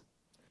innocence.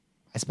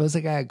 I suppose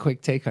I got a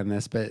quick take on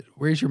this, but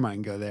where's your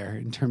mind go there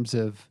in terms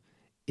of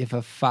if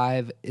a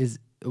five is,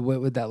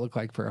 what would that look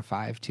like for a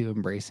five to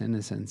embrace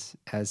innocence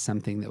as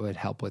something that would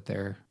help with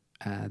their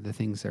the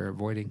things they're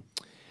avoiding?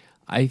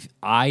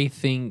 I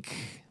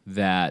think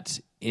that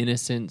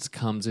innocence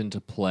comes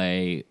into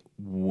play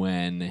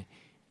when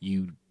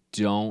you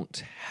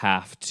don't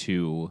have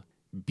to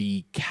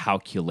be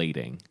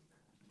calculating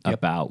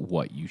about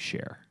what you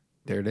share.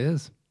 There it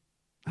is.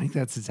 I think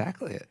that's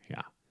exactly it.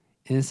 Yeah.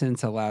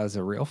 Innocence allows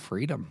a real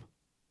freedom.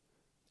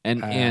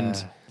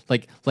 And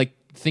like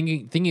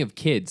thinking of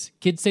kids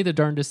say the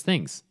darndest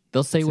things.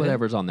 They'll say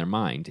whatever's on their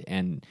mind.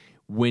 And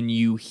when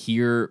you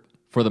hear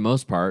for the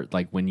most part,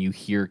 like when you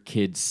hear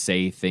kids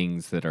say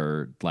things that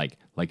are like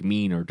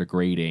mean or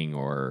degrading,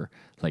 or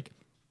like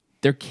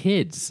they're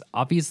kids,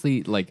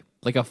 obviously, like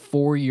a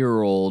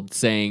 4-year-old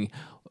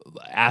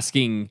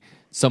asking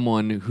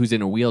someone who's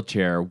in a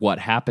wheelchair what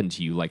happened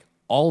to you. Like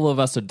all of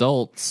us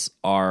adults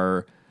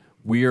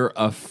we're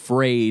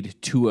afraid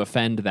to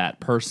offend that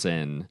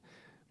person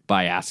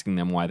by asking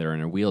them why they're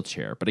in a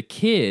wheelchair. But a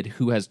kid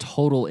who has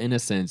total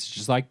innocence,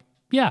 just like,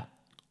 yeah,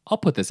 I'll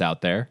put this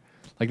out there.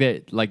 Like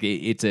that, like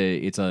it's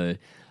a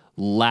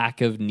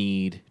lack of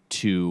need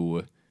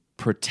to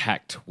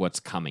protect what's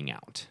coming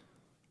out.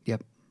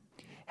 Yep.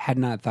 Had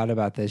not thought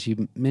about this.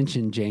 You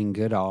mentioned Jane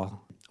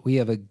Goodall. We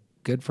have a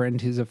good friend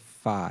who's a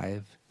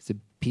 5. He's a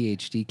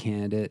PhD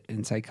candidate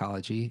in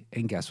psychology.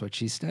 And guess what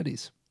she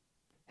studies?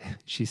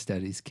 She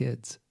studies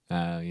kids.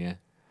 Oh, yeah.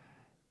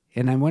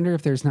 And I wonder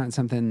if there's not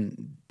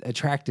something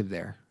attractive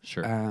there.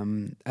 Sure.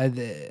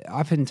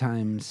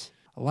 Oftentimes,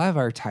 a lot of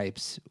our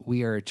types,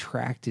 we are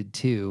attracted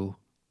to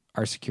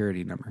our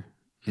security number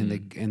and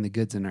the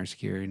goods in our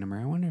security number.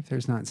 I wonder if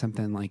there's not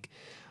something like,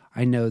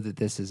 I know that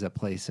this is a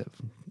place of,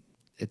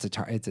 it's a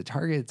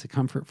target, it's a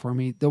comfort for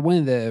me. One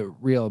of the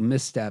real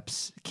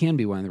missteps in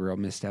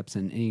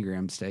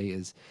Enneagram Stay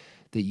is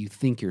that you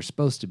think you're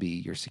supposed to be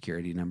your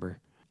security number.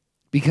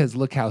 Because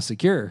look how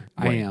secure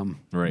I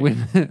am. Right.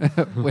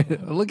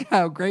 Look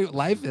how great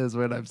life is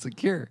when I'm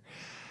secure.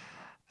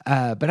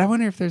 But I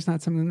wonder if there's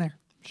not something there.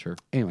 Sure.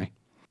 Anyway,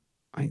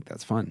 I think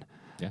that's fun.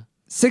 Yeah.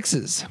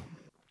 6s.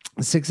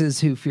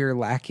 6s who fear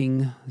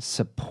lacking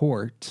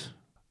support.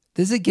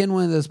 This is again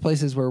one of those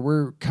places where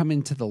we're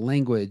coming to the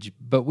language,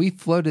 but we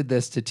floated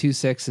this to 2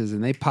 6s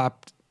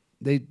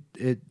and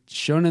it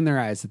shone in their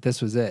eyes that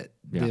this was it.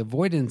 Yeah. The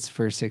avoidance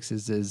for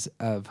 6s is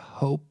of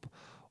hope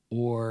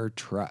or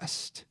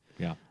trust.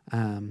 Yeah.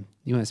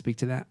 You want to speak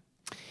to that?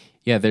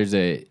 Yeah, there's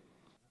a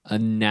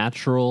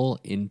natural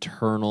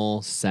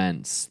internal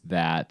sense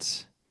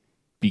that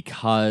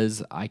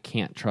because I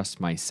can't trust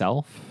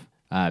myself,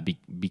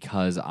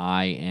 because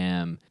I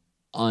am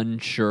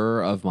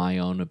unsure of my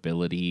own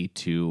ability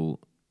to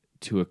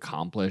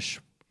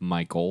accomplish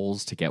my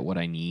goals, to get what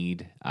I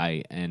need,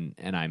 and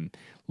I'm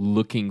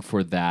looking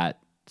for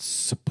that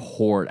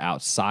support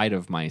outside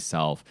of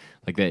myself,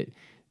 like that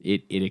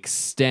it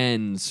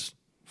extends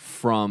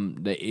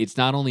from it's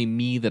not only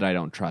me that I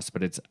don't trust,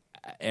 but it's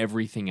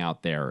everything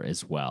out there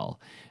as well.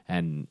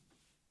 And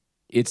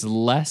it's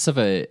less of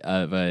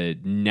a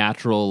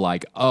natural,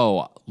 like,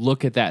 oh,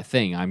 look at that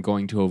thing, I'm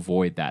going to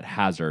avoid that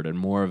hazard, and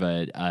more of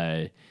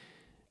a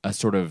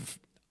sort of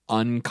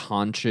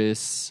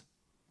unconscious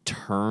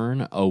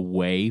turn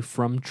away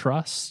from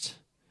trust.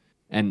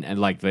 And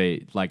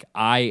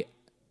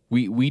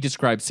we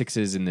describe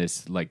 6s in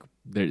this, like,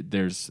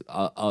 there's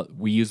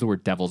we use the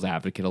word devil's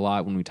advocate a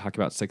lot when we talk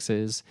about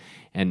 6s,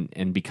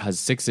 and because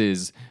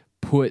 6s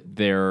put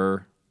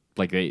their,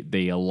 like,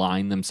 they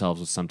align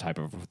themselves with some type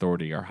of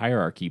authority or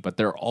hierarchy, but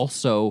they're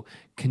also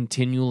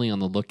continually on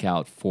the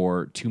lookout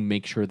to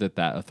make sure that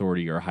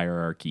authority or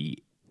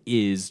hierarchy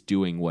is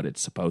doing what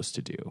it's supposed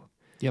to do.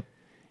 Yep.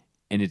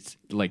 And it's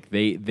like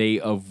they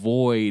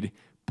avoid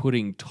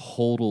putting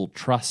total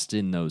trust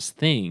in those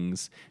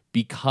things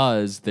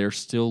because they're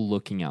still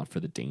looking out for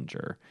the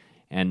danger.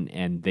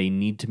 And they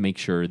need to make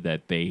sure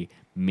that they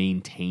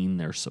maintain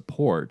their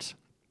support.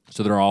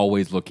 So they're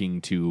always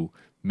looking to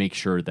make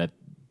sure that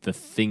the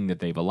thing that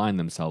they've aligned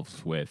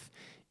themselves with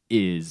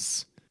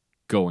is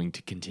going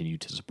to continue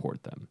to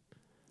support them.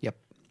 Yep.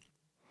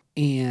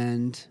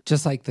 And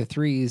just like the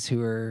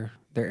 3s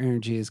their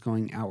energy is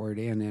going outward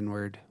and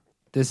inward,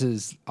 this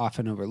is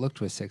often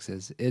overlooked with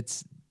 6s.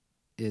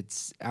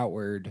 It's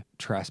outward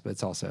trust, but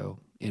it's also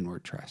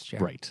inward trust.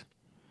 Yeah? Right.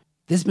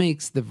 This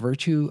makes the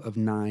virtue of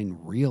 9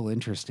 real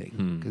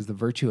interesting because the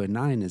virtue of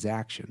 9 is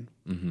action.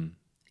 Mm-hmm.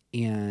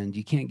 And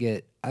you can't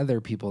get other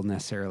people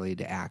necessarily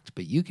to act,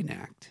 but you can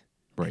act.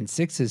 Right. And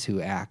 6s who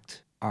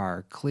act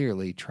are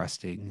clearly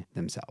trusting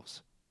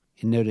themselves.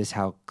 And notice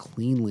how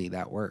cleanly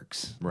that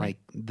works. Right.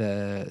 Like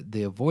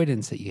the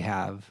avoidance that you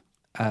have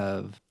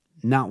of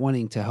not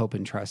wanting to hope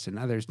and trust in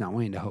others, not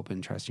wanting to hope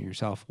and trust in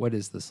yourself. What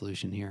is the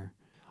solution here?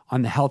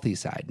 On the healthy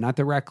side, not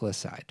the reckless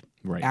side.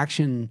 Right.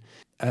 Action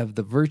of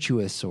the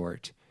virtuous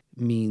sort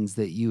means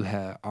that you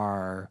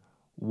are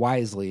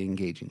wisely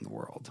engaging the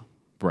world.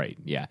 Right.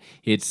 Yeah.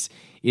 It's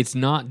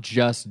not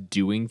just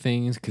doing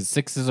things, because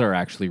 6s are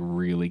actually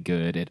really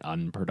good at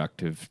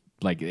unproductive.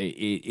 Like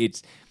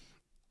it's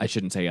I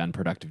shouldn't say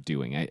unproductive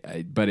doing.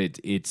 But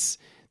it's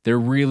they're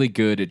really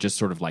good at just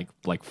sort of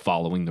like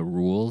following the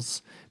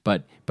rules.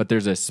 But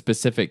there's a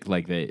specific,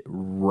 like, the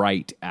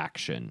right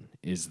action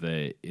is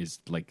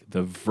like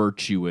the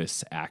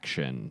virtuous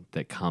action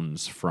that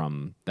comes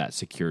from that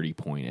security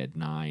point at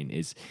 9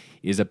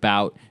 is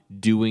about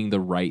doing the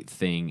right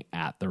thing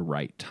at the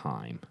right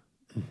time.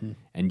 Mm-hmm.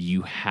 And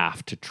you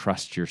have to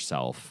trust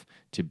yourself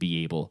to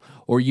be able,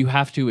 or you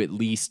have to at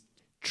least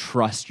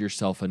trust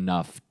yourself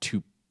enough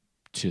to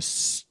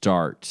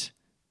start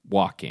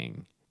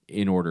walking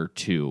in order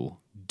to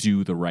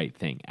do the right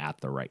thing at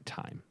the right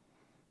time.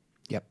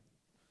 Yep.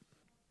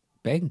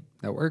 Bang.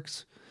 That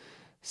works.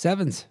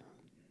 Sevens.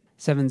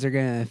 Sevens are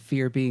going to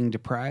fear being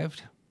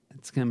deprived.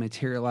 It's going to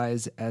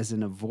materialize as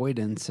an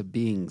avoidance of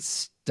being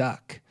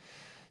stuck.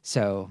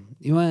 So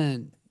you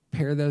want to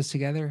pair those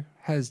together?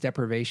 How does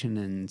deprivation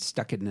and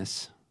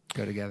stuckedness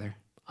go together?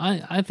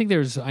 I think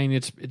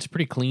it's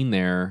pretty clean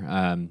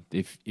there.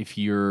 If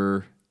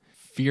you're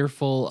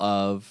fearful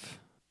of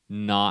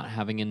not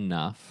having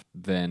enough,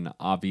 then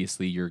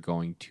obviously you're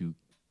going to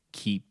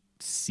keep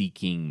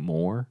seeking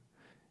more.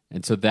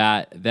 And so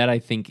that I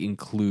think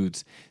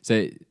includes,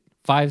 so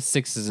 5s,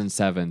 6s, and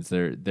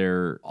 7s.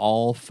 They're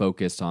all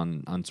focused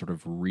on sort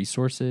of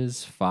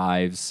resources.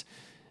 5s,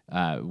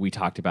 we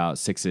talked about.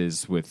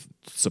 6s with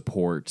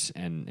support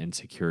and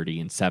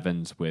security, and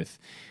 7s with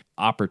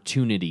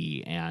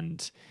opportunity,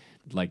 and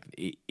like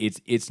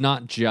it's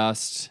not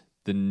just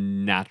the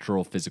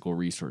natural physical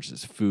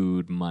resources,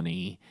 food,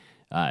 money,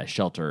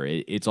 shelter.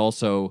 It's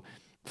also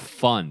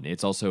fun.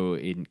 It's also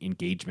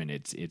engagement.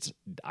 It's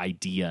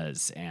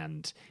ideas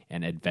and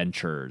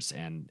adventures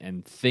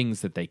and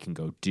things that they can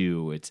go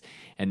do.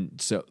 And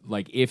so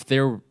like if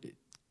they're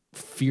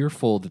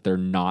fearful that they're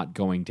not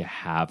going to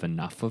have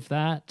enough of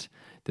that,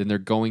 then they're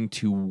going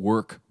to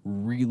work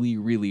really,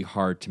 really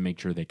hard to make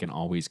sure they can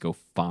always go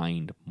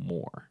find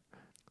more.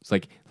 It's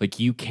like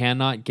you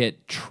cannot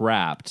get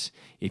trapped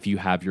if you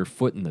have your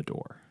foot in the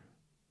door.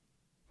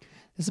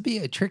 This will be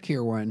a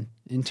trickier one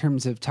in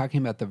terms of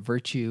talking about the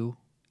virtue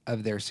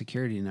of their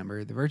security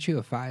number. The virtue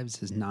of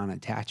 5s is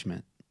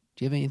non-attachment.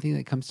 Do you have anything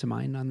that comes to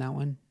mind on that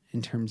one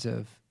in terms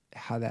of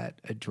how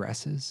that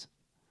addresses?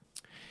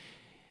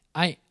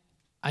 I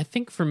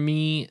think for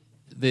me,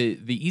 the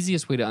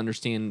easiest way to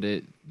understand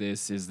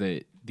this is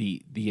that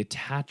the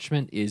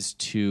attachment is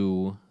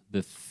to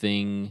the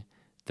thing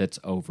that's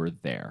over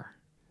there.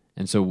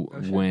 And so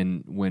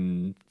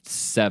when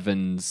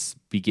 7s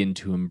begin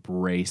to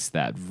embrace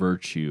that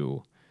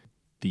virtue,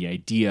 the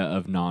idea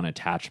of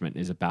non-attachment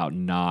is about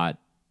not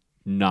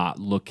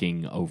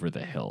looking over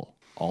the hill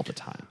all the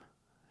time.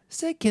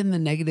 It's like in the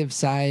negative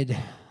side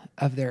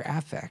of their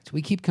affect.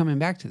 We keep coming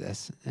back to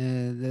this.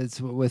 That's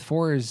with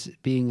 4s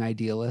being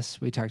idealists.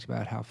 We talked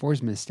about how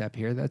 4's misstep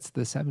here. That's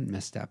the 7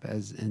 misstep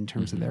as in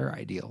terms of their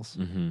ideals.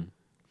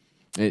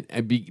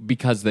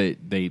 Because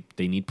they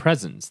need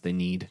presence. They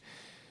need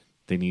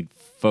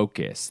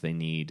focus. They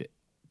need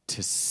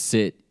to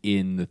sit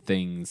in the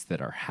things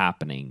that are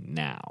happening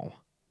now.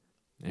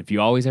 And if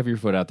you always have your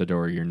foot out the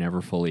door, you're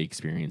never fully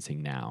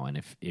experiencing now.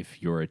 And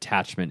if your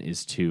attachment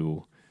is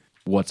to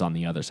what's on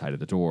the other side of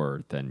the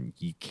door, then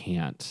you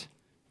can't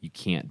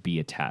be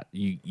attached.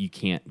 You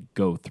can't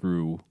go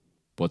through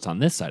what's on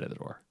this side of the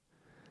door.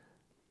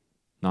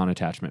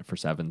 Non-attachment for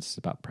 7s is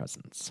about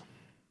presence.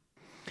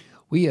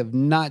 We have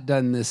not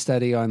done this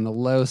study on the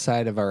low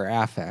side of our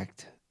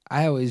affect.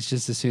 I always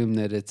just assume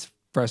that it's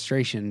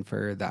frustration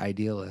for the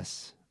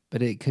idealists,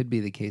 but it could be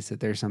the case that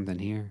there's something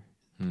here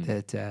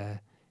that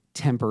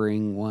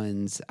tempering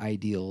one's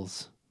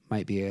ideals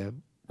might be a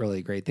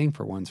really great thing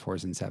for 1s,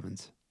 4s, and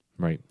 7s.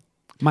 Right.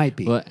 Might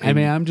be. Well, I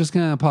mean, I'm just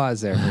going to pause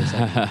there for a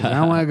second because I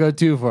don't want to go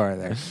too far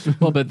there.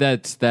 Well, but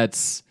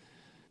that's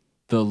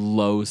the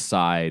low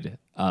side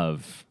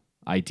of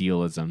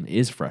idealism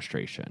is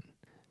frustration.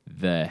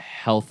 The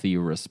healthy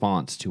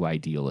response to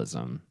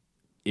idealism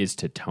is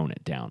to tone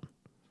it down.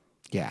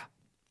 Yeah.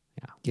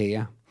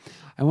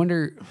 I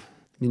wonder, I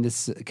mean,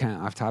 this is kind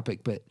of off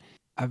topic, but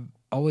I've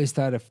always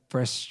thought of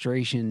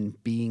frustration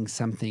being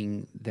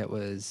something that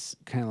was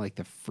kind of like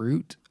the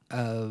fruit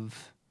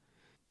of,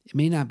 it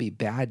may not be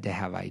bad to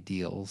have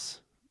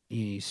ideals.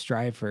 You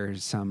strive for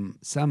some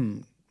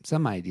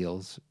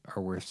ideals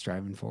are worth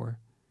striving for,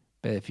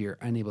 but if you're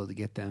unable to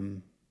get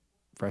them,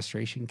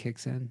 frustration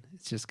kicks in.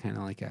 It's just kind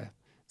of like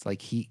it's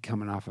like heat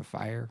coming off a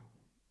fire.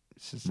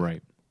 It's just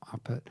right.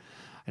 Output.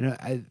 I know.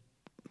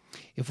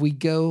 If we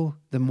go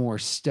the more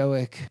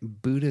stoic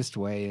Buddhist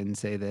way and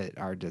say that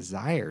our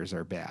desires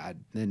are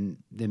bad, then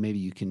maybe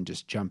you can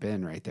just jump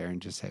in right there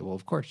and just say, well,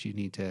 of course you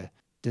need to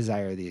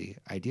desire the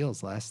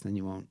ideals less, then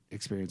you won't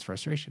experience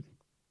frustration.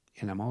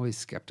 And I'm always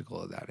skeptical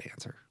of that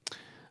answer.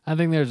 I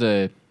think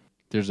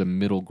there's a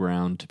middle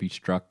ground to be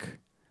struck.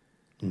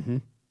 Mm-hmm.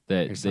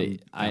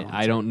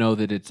 I don't know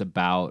that it's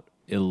about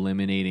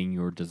eliminating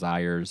your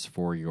desires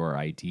for your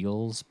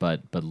ideals,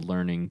 but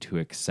learning to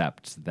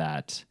accept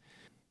that.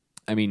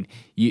 I mean,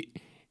 you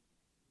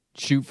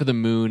shoot for the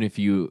moon. If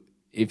you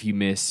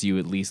miss, you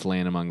at least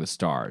land among the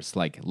stars.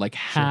 Like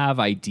have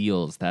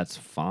ideals. That's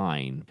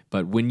fine.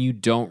 But when you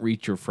don't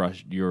reach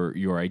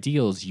your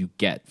ideals, you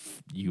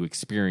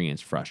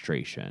experience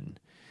frustration.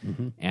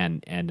 Mm-hmm.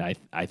 And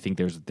I think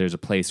there's a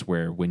place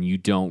where when you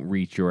don't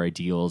reach your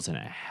ideals in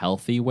a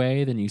healthy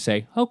way, then you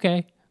say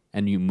okay,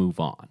 and you move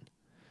on.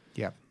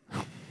 Yep.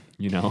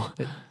 You know,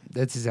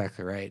 that's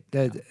exactly right.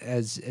 That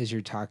as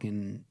you're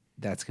talking,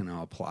 that's going to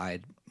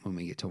apply when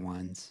we get to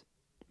 1s,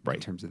 right?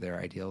 In terms of their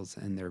ideals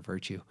and their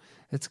virtue.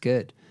 That's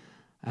good.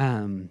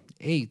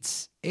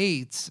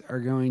 8s are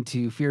going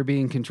to fear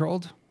being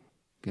controlled,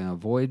 going to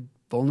avoid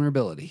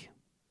vulnerability.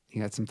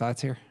 You got some thoughts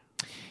here?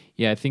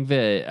 Yeah, I think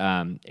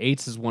that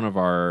eights is one of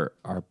our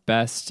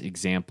best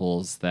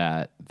examples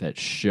that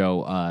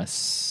show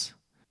us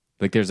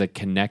like there's a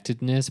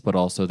connectedness, but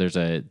also there's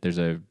a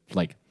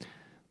like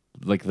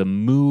the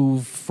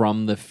move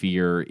from the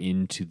fear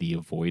into the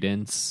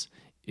avoidance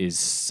is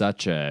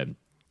such a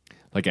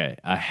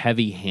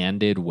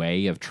heavy-handed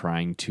way of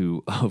trying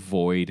to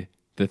avoid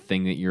the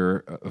thing that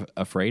you're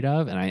afraid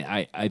of, and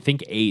I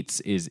think eights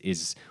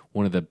is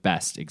one of the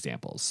best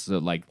examples. So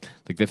like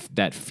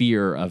that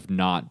fear of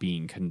not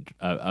being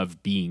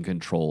of being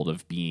controlled,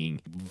 of being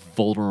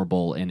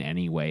vulnerable in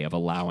any way, of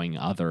allowing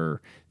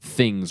other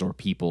things or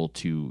people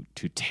to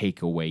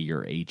take away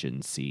your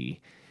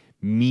agency,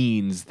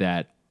 means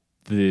that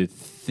the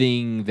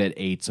thing that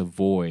eights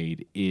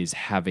avoid is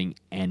having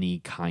any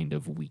kind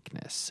of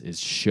weakness, is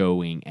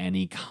showing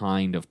any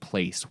kind of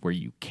place where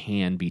you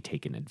can be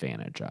taken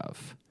advantage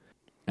of.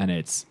 And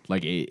it's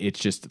like it's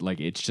just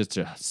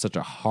such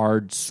a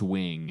hard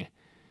swing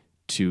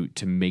to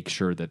make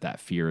sure that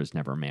fear is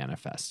never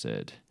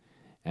manifested.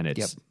 And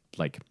it's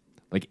like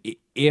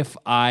if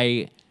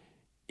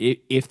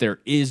there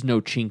is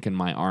no chink in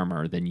my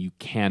armor, then you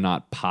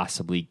cannot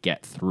possibly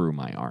get through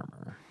my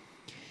armor.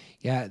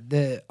 Yeah,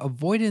 the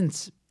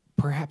avoidance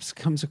perhaps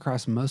comes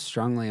across most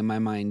strongly in my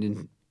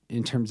mind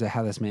in terms of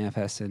how this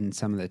manifests in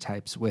some of the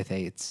types with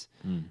eights.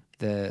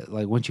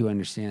 Once you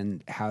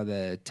understand how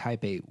the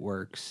type 8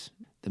 works,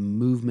 the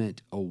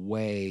movement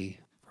away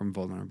from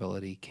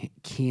vulnerability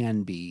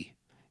can be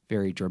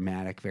very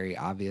dramatic, very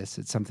obvious.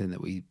 It's something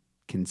that we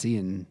can see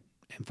in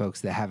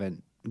folks that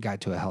haven't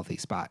got to a healthy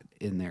spot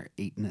in their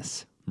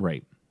eightness.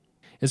 Right.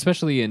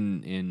 Especially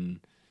in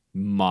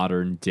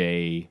modern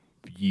day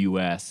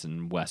U.S.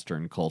 and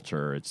Western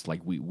culture, it's like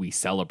we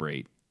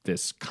celebrate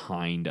this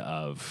kind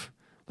of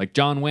like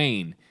John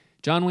Wayne.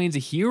 John Wayne's a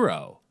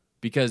hero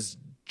because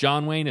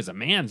John Wayne is a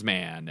man's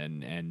man,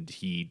 and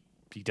he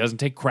doesn't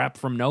take crap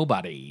from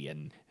nobody,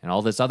 and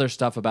all this other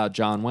stuff about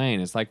John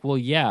Wayne. It's like, well,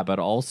 yeah, but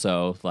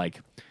also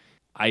like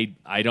I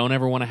don't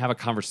ever want to have a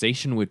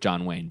conversation with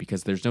John Wayne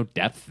because there's no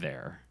depth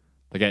there.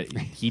 Like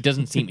he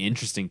doesn't seem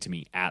interesting to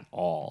me at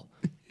all.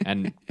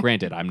 And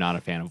granted, I'm not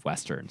a fan of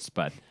Westerns,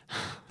 but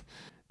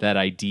that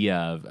idea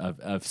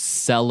of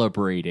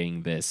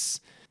celebrating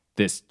this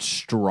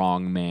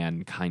strong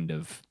man kind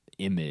of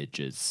image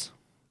is,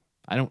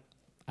 I don't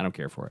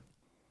care for it,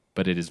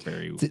 but it is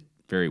very,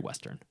 very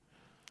Western.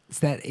 It's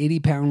that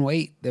 80-pound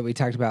weight that we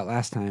talked about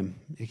last time.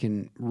 It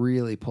can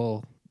really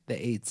pull the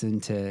eights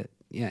into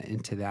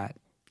that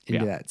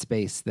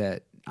space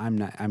that I'm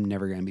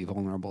never going to be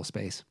vulnerable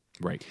space.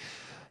 Right.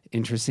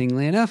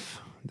 Interestingly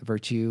enough, the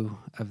virtue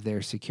of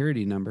their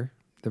security number,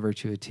 the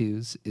virtue of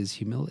twos, is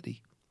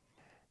humility.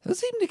 Those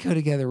seem to go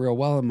together real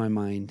well in my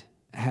mind,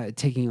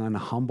 taking on a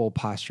humble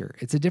posture.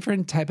 It's a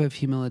different type of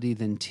humility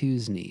than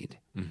twos need.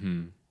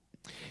 Mm-hmm.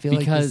 I feel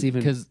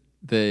because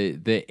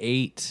the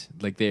eight,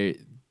 like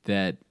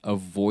that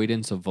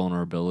avoidance of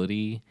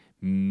vulnerability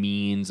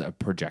means a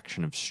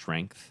projection of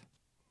strength.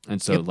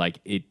 And so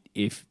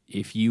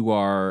if you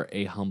are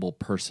a humble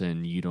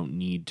person, you don't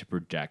need to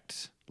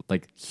project.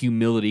 Like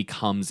humility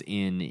comes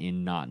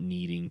in not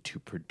needing to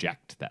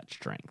project that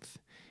strength,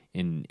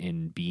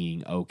 in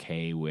being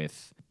okay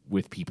with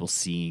people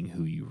seeing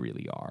who you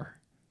really are.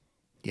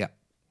 Yeah.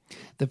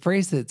 The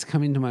phrase that's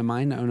coming to my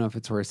mind, I don't know if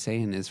it's worth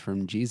saying, is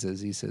from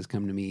Jesus. He says,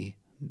 "Come to me,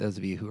 those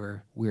of you who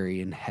are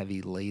weary and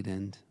heavy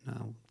laden,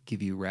 I'll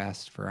give you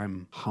rest, for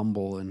I'm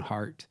humble in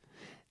heart."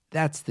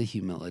 That's the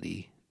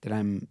humility that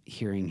I'm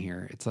hearing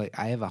here. It's like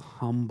I have a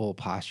humble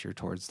posture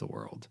towards the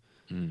world.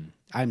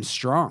 I'm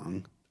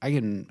strong. I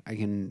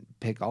can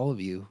pick all of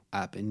you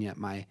up, and yet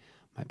my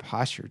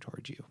posture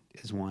towards you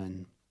is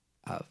one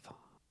of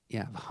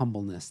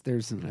humbleness.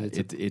 It's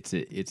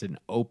an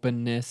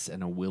openness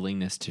and a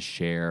willingness to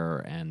share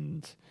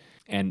and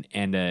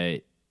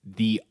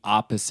the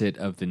opposite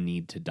of the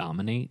need to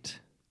dominate.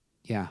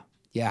 Yeah.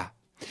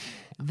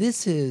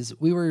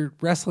 We were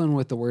wrestling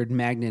with the word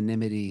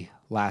magnanimity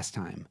last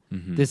time.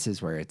 Mm-hmm. This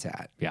is where it's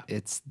at. Yeah.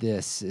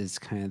 This is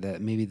kind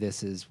of maybe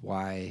this is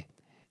why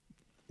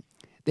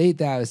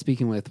that I was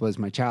speaking with was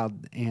my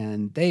child,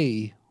 and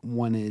they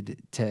wanted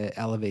to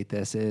elevate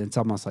this. And it's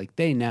almost like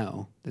they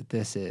know that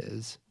this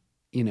is,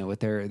 what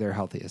their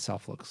healthiest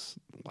self looks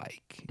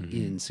like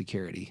in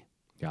security.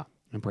 Yeah.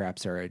 And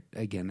perhaps are,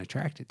 again,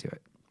 attracted to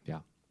it. Yeah.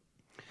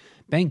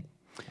 Bang.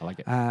 I like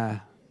it.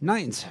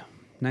 Nines.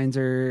 Nines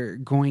are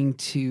going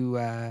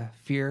to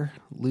fear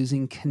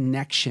losing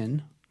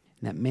connection,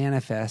 and that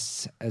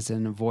manifests as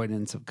an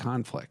avoidance of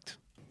conflict.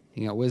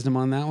 You got wisdom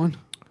on that one?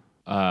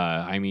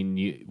 I mean,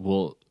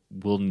 you'll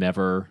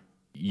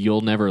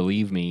never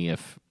leave me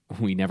if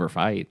we never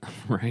fight,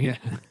 right?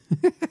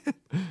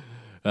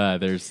 Yeah.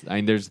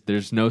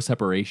 There's no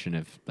separation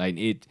if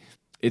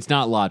it's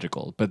not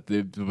logical, but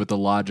the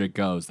logic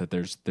goes that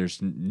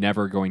there's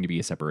never going to be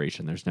a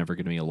separation. There's never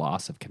going to be a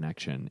loss of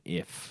connection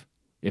if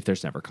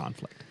there's never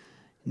conflict.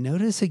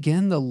 Notice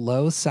again the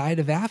low side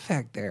of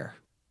affect there.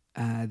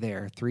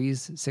 There,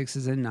 3s,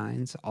 6s, and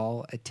 9s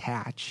all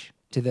attach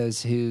to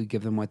those who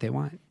give them what they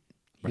want.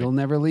 Right. You'll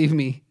never leave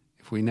me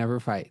if we never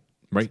fight.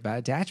 Right. It's about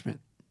attachment.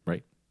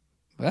 Right.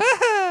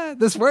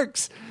 This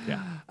works.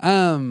 Yeah.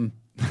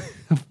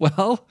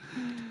 Well,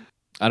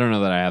 I don't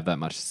know that I have that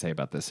much to say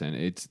about this, and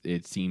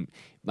it seemed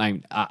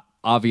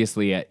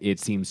obviously it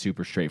seems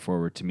super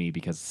straightforward to me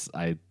because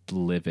I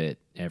live it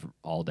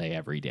all day,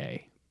 every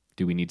day.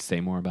 Do we need to say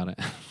more about it?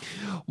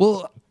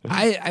 well,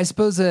 I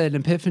suppose an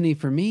epiphany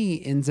for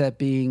me ends up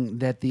being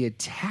that the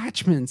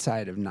attachment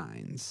side of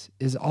nines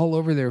is all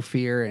over their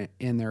fear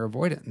and their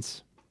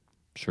avoidance.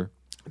 Sure.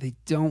 They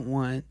don't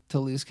want to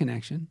lose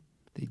connection.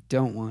 They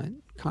don't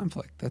want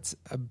conflict. That's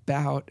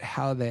about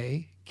how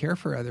they care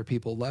for other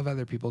people, love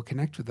other people,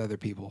 connect with other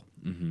people.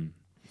 Mm-hmm.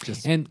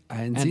 I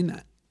hadn't seen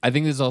that. I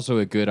think this is also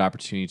a good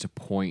opportunity to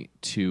point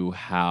to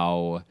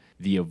how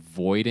the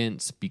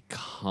avoidance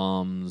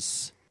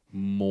becomes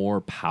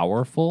more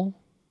powerful.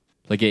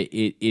 Like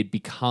it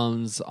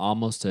becomes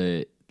almost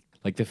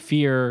like the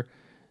fear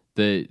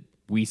that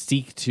we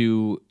seek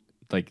to,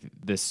 like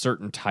this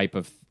certain type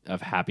of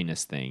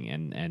happiness thing,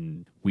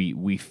 and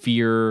we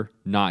fear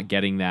not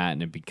getting that,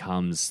 and it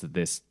becomes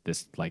this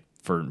like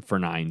for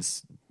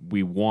nines,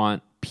 we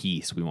want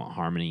peace, we want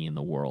harmony in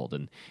the world,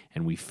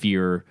 and we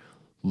fear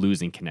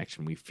losing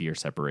connection, we fear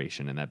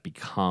separation, and that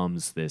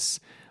becomes this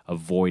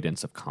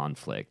avoidance of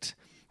conflict,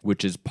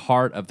 which is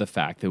part of the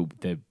fact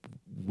that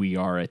we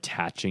are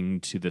attaching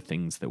to the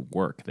things that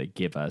work, that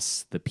give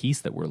us the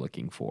peace that we're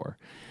looking for.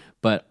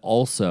 But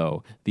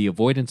also, the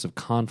avoidance of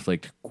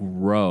conflict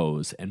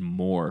grows and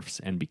morphs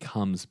and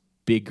becomes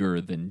bigger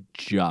than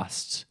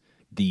just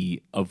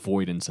the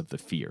avoidance of the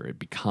fear. It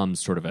becomes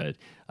sort of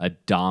a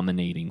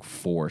dominating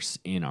force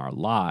in our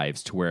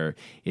lives, to where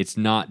it's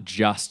not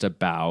just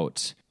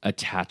about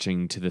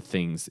attaching to the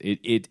things.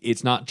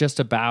 It's not just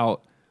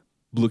about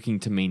looking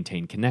to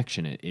maintain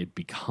connection. It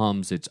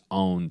becomes its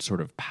own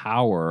sort of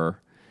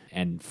power.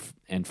 And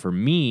for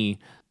me,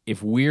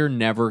 if we're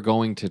never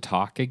going to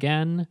talk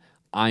again,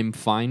 I'm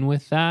fine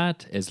with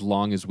that as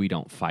long as we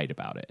don't fight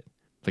about it.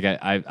 Like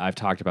I've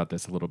talked about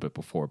this a little bit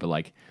before, but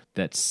like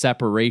that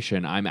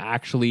separation, I'm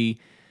actually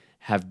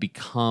have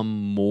become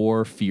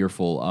more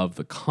fearful of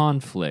the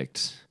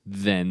conflict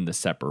than the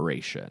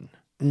separation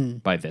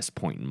by this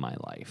point in my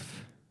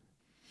life.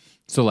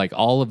 So like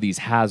all of these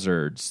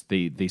hazards,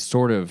 they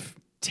sort of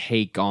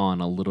take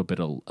on a little bit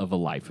of a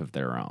life of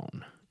their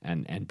own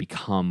and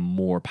become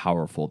more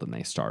powerful than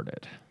they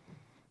started.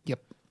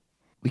 Yep.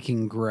 We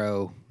can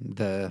grow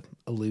the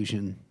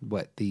illusion,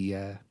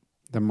 the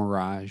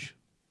mirage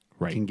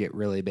can get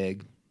really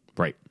big.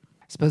 Right.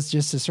 I suppose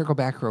just to circle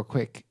back real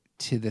quick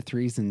to the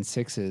 3s and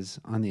 6s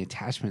on the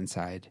attachment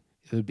side,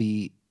 it would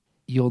be,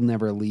 you'll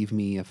never leave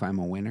me if I'm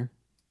a winner.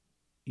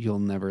 You'll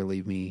never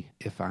leave me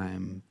if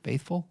I'm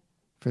faithful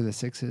for the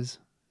 6s.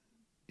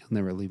 You'll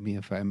never leave me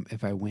if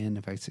I win,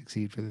 if I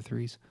succeed for the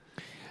 3s.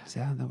 Is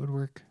that how that would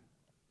work?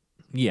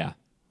 Yeah,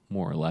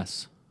 more or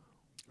less.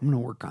 I'm going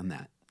to work on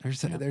that.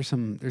 There's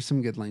some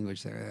good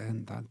language there that I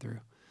hadn't thought through.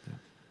 Yeah.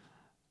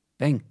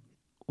 Bang.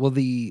 Well,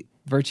 the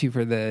virtue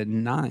for the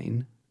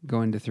 9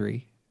 going to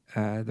 3,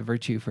 the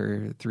virtue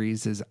for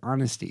 3s is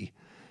honesty.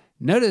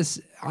 Notice,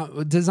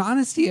 does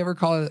honesty ever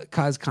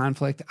cause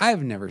conflict? I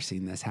have never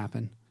seen this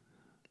happen.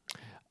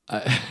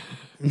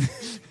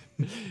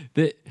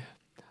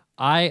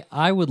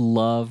 I would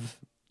love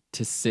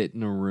to sit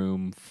in a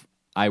room.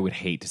 I would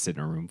hate to sit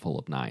in a room full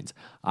of 9s.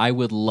 I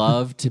would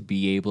love to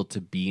be able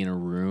to be in a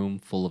room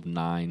full of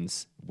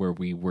 9s where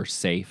we were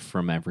safe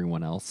from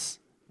everyone else.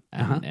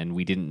 And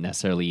we didn't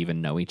necessarily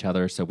even know each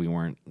other, so we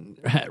weren't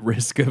at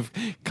risk of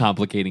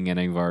complicating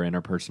any of our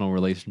interpersonal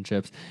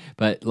relationships.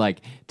 But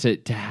like to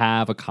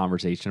have a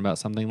conversation about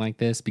something like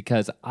this,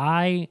 because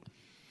I'm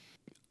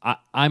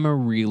a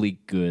really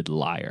good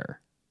liar.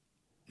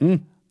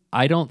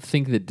 I don't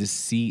think that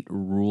deceit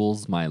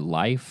rules my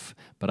life,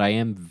 but I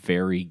am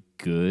very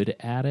good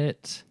at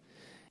it.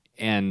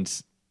 And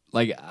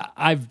like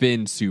I've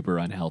been super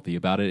unhealthy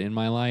about it in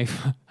my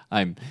life.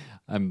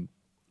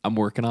 I'm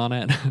working on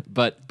it,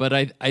 but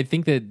I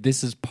think that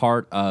this is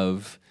part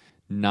of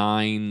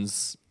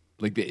 9s.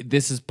 Like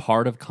this is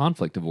part of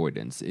conflict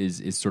avoidance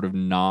is sort of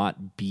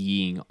not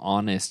being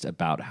honest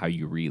about how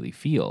you really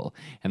feel,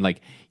 and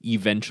like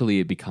eventually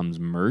it becomes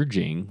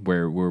merging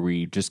where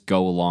we just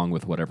go along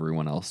with what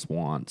everyone else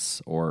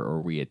wants,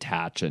 or we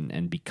attach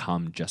and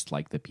become just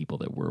like the people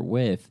that we're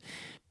with.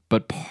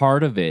 But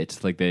part of it,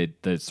 like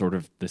the sort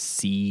of the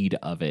seed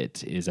of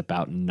it, is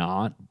about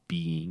not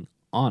being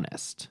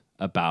honest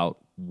about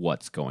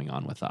what's going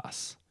on with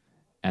us.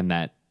 And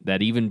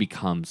that even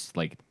becomes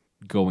like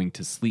going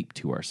to sleep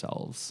to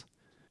ourselves,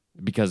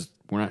 because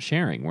we're not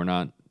sharing.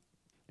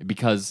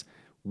 Because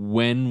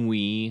when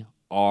we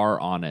are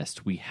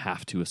honest, we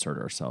have to assert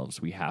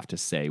ourselves. We have to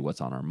say what's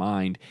on our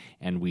mind,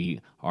 and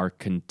we are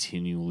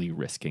continually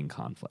risking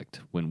conflict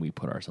when we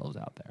put ourselves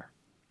out there.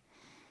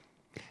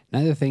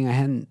 Another thing I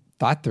hadn't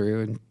thought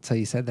through until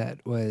you said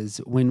that was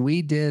when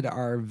we did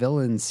our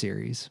villain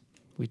series,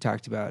 we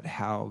talked about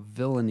how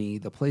villainy,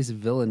 the place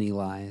villainy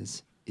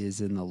lies,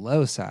 is in the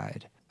low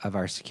side of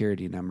our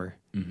security number.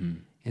 Mm-hmm.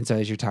 And so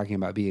as you're talking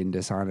about being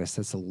dishonest,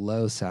 that's the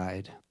low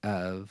side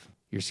of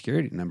your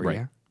security number, right.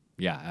 yeah?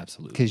 Yeah,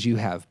 absolutely. because you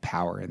have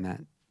power in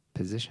that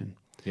position.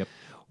 Yep.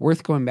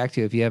 Worth going back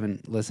to if you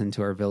haven't listened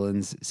to our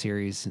villains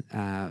series.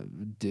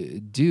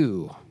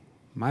 Do,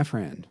 my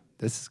friend,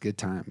 this is good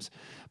times.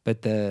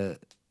 But the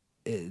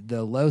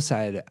low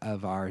side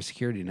of our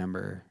security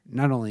number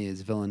not only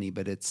is villainy,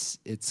 but it's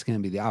going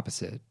to be the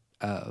opposite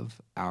of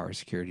our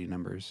security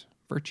number's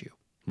virtue.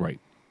 Right.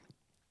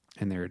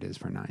 And there it is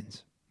for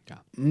 9s. Yeah.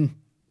 Man,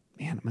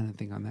 I'm going to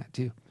think on that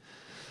too.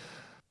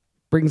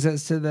 Brings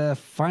us to the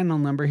final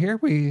number here.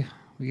 We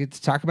get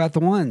to talk about the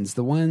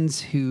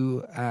ones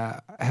who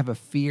have a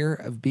fear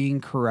of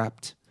being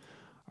corrupt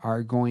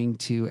are going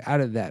to,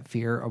 out of that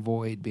fear,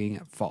 avoid being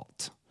at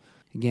fault.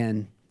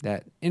 Again,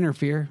 that inner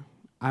fear,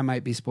 I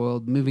might be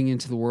spoiled moving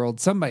into the world.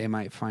 Somebody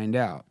might find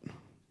out.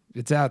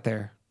 It's out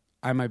there.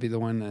 I might be the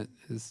one that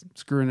is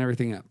screwing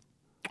everything up.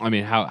 I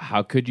mean,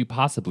 how could you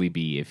possibly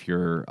be if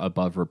you're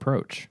above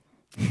reproach?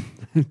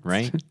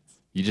 Right?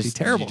 You just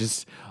terrible. You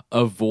just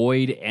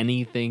avoid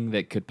anything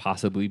that could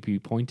possibly be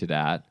pointed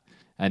at,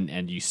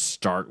 and you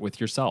start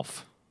with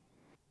yourself.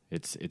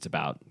 It's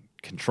about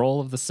control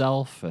of the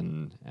self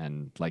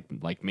and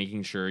like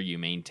making sure you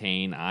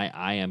maintain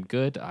I am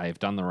good, I have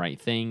done the right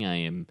thing, I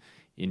am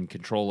in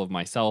control of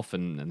myself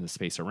and the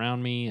space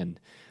around me, and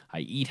I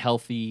eat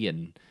healthy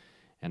and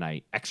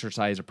I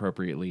exercise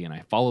appropriately and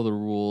I follow the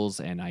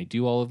rules and I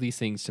do all of these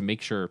things to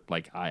make sure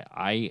like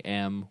I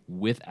am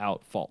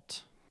without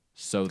fault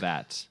so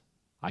that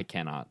I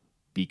cannot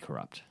be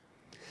corrupt.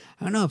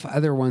 I don't know if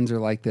other ones are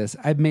like this.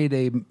 I've made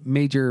a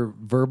major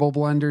verbal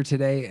blunder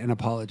today and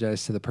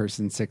apologized to the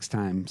person 6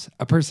 times.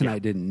 A person I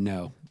didn't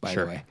know, by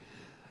the way.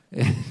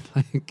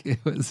 Like it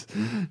was,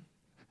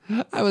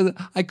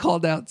 I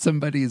called out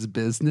somebody's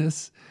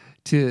business.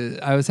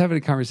 I was having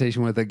a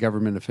conversation with a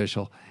government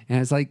official, and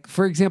I was like,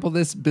 for example,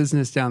 this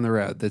business down the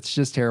road that's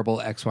just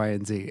terrible, X, Y,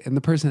 and Z. And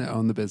the person that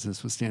owned the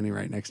business was standing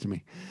right next to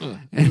me.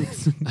 And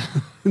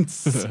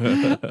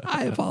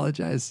I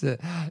apologized.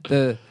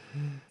 It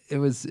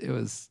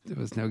was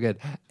no good.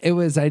 It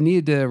was, I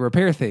needed to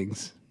repair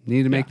things,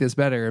 needed to make this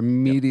better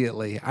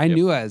immediately. I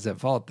knew I was at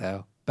fault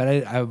though,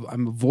 but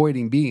I'm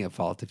avoiding being at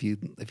fault if you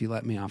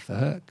let me off the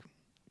hook.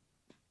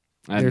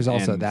 There's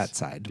also that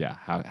side. Yeah.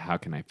 How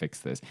can I fix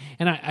this?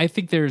 And I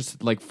think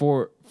there's like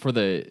for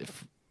the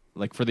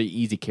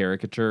easy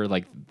caricature,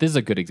 like this is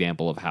a good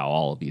example of how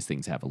all of these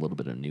things have a little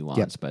bit of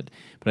nuance. But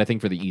I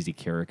think for the easy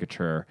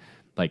caricature,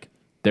 like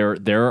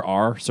there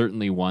are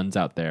certainly ones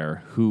out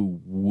there who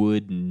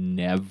would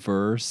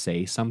never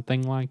say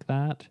something like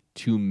that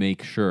to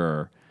make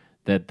sure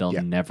that they'll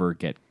never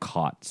get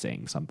caught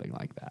saying something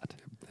like that.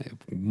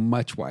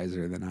 Much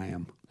wiser than I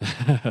am.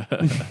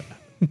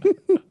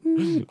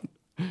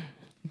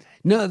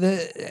 No,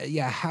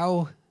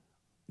 how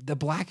the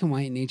black and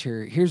white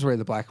nature, here's where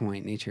the black and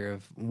white nature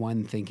of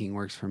one thinking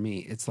works for me.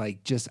 It's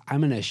like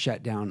I'm going to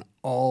shut down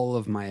all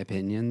of my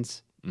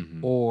opinions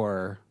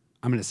or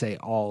I'm going to say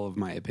all of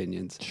my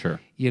opinions.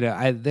 Sure.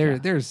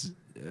 There's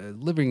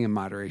living in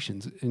moderation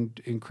is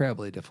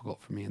incredibly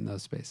difficult for me in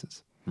those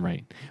spaces.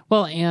 Right.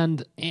 Well,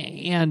 and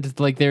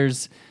like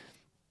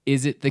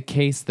is it the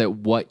case that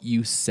what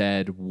you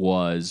said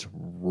was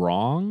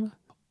wrong?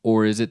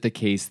 Or is it the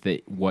case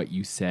that what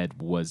you said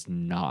was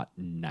not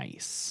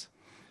nice?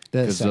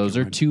 Because those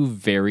are two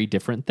very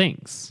different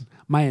things.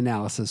 My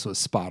analysis was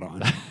spot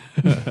on.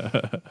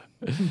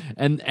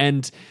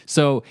 and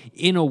so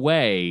in a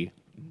way,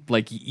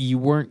 like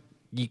you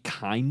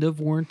kind of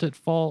weren't at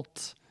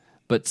fault,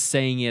 but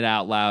saying it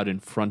out loud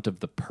in front of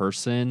the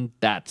person,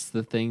 that's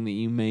the thing that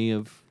you may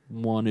have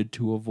wanted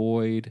to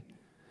avoid.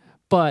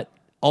 But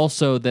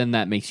also, then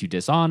that makes you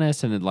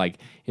dishonest, and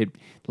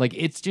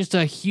it's just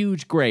a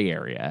huge gray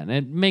area, and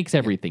it makes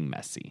everything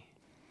messy.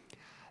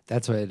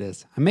 That's what it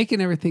is. I'm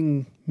making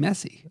everything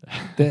messy.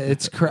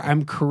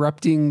 I'm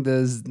corrupting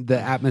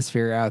the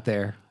atmosphere out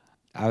there.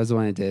 I was the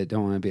one that did it.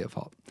 Don't want to be at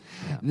fault.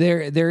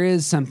 Yeah. There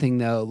is something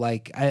though.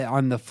 Like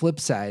on the flip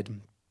side,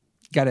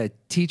 got a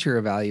teacher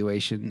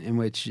evaluation in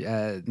which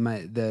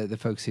the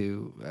folks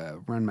who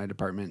run my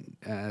department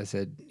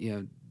said,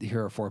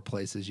 here are 4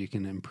 places you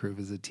can improve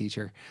as a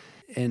teacher.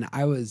 And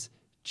I was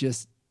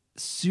just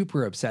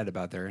super upset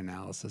about their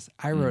analysis.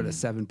 I wrote a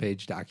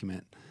 7-page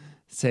document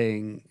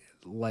saying,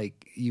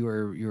 like, you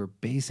are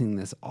basing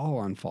this all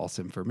on false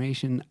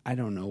information. I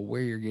don't know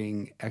where you're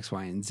getting X,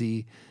 Y, and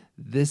Z.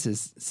 This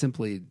is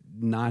simply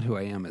not who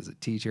I am as a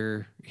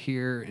teacher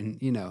here. And,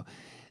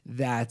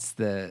 that's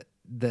the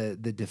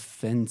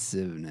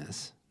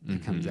defensiveness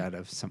that comes out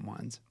of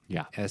someone's,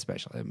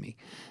 especially of me,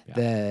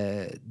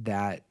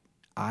 that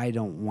I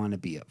don't want to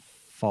be at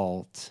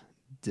fault.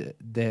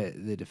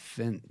 The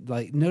defense,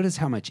 like, notice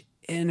how much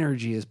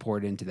energy is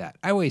poured into that.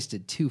 I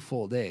wasted 2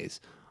 full days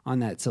on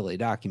that silly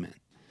document,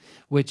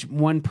 which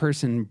one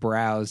person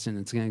browsed and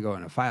it's going to go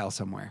in a file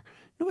somewhere.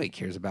 Nobody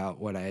cares about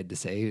what I had to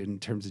say in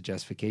terms of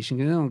justification.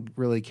 They don't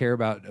really care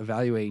about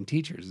evaluating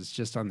teachers. It's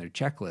just on their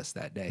checklist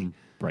that day.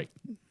 Right.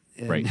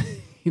 And, right.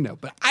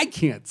 But I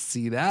can't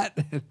see that.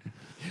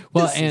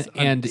 Well,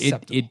 and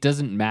it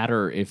doesn't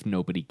matter if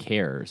nobody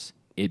cares.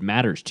 It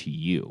matters to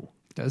you.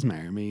 It does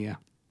matter to me, yeah.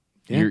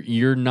 Yeah.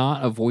 You're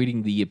not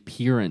avoiding the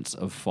appearance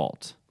of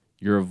fault.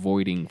 You're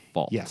avoiding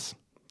fault. Yes.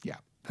 Yeah.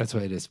 That's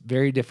what it is.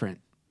 Very different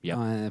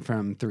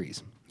from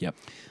threes. Yep.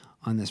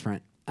 On this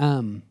front.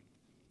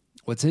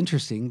 What's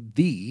interesting,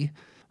 the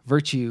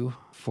virtue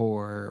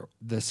for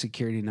the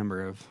security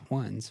number of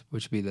ones,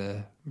 which would be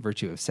the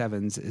virtue of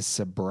sevens, is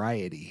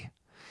sobriety.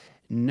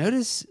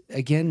 Notice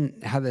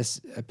again how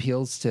this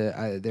appeals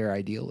to their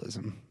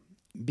idealism.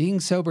 Being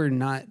sober,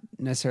 not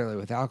necessarily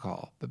with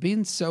alcohol, but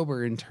being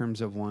sober in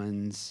terms of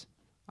one's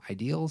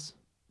ideals,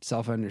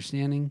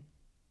 self-understanding,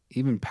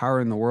 even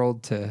power in the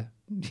world to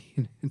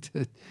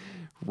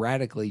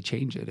radically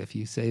change it if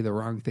you say the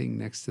wrong thing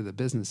next to the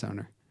business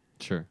owner.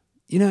 Sure.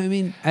 You know what I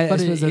mean? I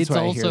suppose that's it's what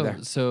I also hear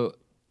there. so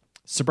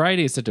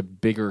sobriety is such a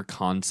bigger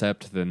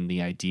concept than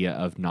the idea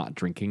of not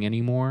drinking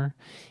anymore.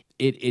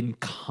 It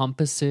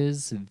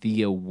encompasses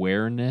the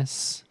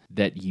awareness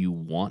that you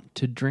want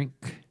to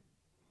drink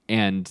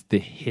and the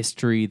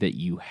history that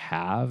you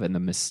have and the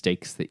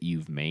mistakes that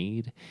you've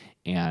made.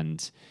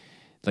 And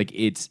like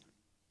it's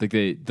like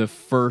the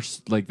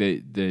first like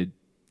the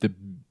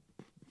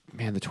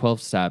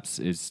 12 steps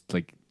is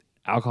like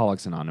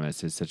Alcoholics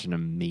Anonymous is such an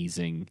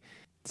amazing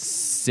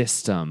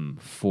system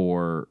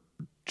for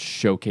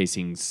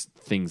showcasing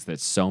things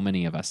that so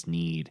many of us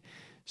need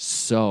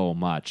so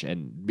much,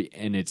 and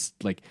it's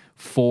like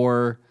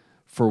for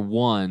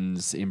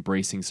one's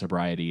embracing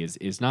sobriety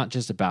is not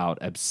just about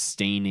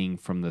abstaining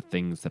from the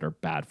things that are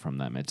bad from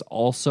them. It's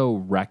also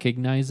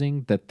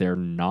recognizing that they're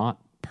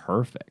not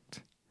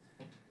perfect.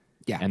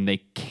 Yeah. And they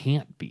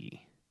can't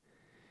be.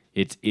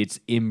 It's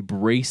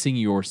embracing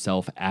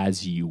yourself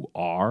as you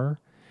are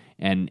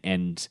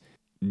and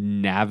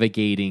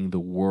navigating the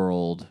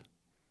world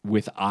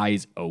with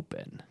eyes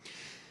open.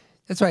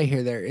 That's what I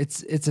hear there.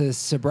 It's a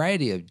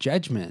sobriety of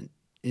judgment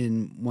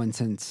in one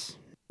sense.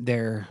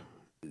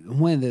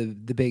 One of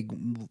the big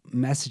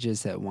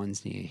messages that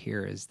ones need to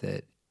hear is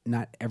that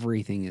not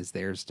everything is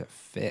theirs to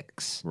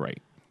fix.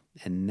 Right.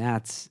 And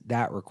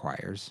that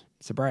requires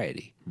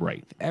sobriety.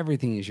 Right. If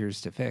everything is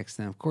yours to fix,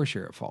 then of course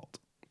you're at fault.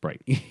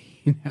 Right.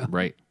 You know?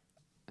 Right.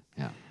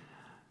 Yeah.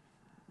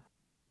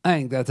 I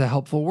think that's a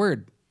helpful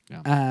word.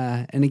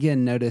 Yeah. And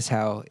again, notice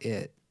how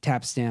it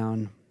taps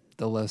down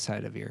the low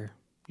side of your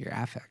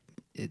affect.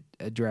 It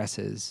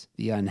addresses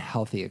the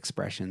unhealthy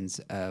expressions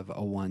of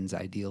a one's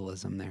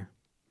idealism there.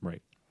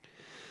 Right.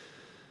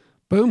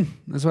 Boom.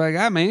 That's what I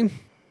got, man.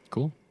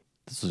 Cool.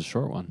 This is a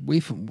short one.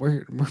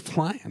 We're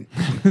flying.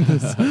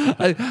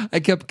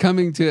 I kept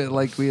coming to it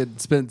like we had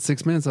spent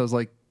 6 minutes. I was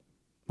like,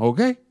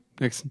 okay,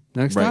 next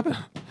topic.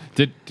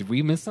 Did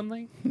we miss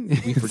something?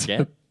 Did we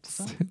forget?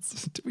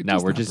 No,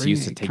 we're just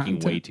used to taking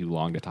way too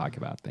long to talk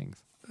about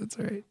things. That's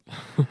all right.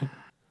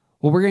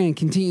 Well, we're going to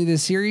continue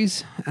this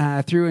series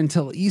through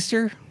until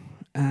Easter,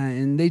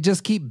 and they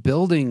just keep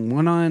building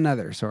one on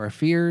another. So our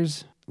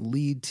fears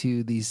lead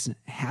to these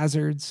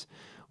hazards,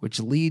 which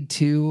lead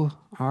to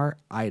our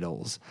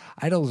idols.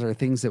 Idols are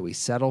things that we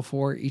settle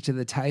for, each of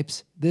the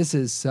types. This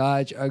is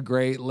such a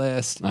great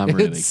list. I'm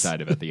really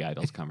excited about the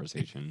idols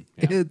conversation.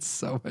 Yeah. It's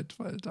so much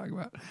fun to talk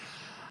about.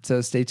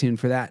 So stay tuned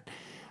for that.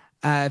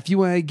 If you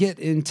want to get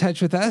in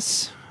touch with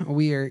us,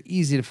 we are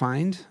easy to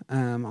find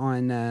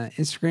on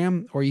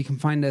Instagram, or you can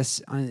find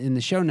us in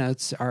the show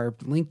notes. Our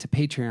link to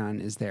Patreon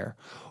is there.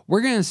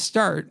 We're going to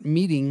start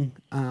meeting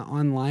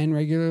online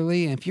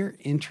regularly. And if you're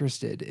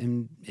interested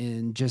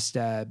in just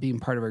being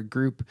part of our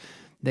group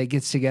that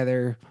gets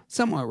together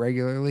somewhat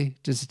regularly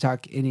just to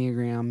talk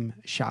Enneagram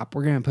shop,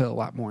 we're going to put a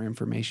lot more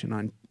information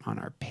on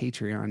our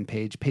Patreon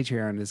page.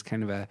 Patreon is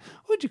kind of what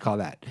would you call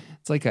that?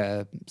 It's like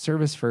a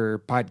service for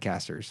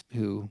podcasters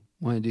who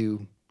want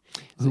to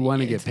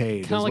get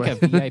paid. Kind of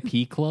like a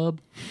VIP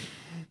club.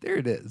 There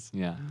it is.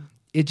 Yeah.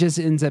 It just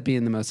ends up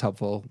being the most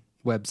helpful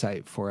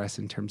website for us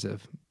in terms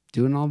of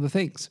doing all the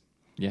things.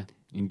 Yeah.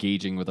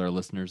 Engaging with our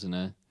listeners in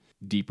a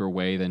deeper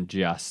way than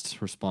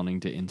just responding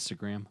to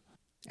Instagram.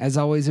 As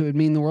always, it would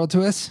mean the world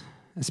to us,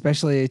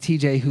 especially a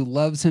TJ who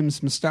loves him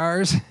some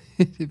stars,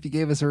 if you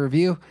gave us a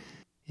review,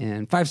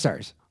 and 5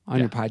 stars on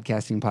your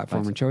podcasting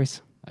platform of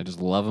choice. I just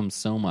love them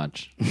so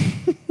much.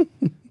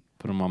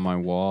 Put them on my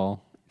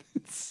wall.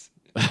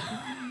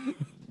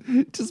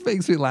 It just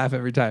makes me laugh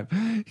every time.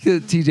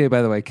 TJ,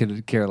 by the way,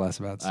 could care less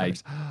about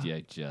stars.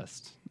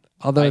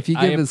 Although if you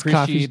give us appreciate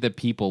coffee, that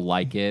people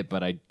like it,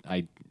 but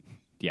I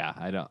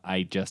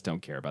just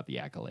don't care about the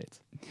accolades.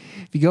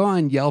 if you go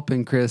on Yelp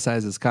and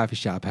criticize his coffee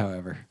shop,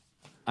 however,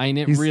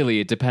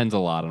 It depends a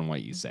lot on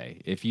what you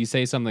say. If you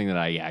say something that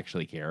I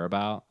actually care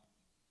about,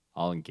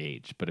 I'll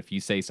engage. But if you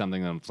say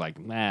something that's like,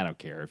 I don't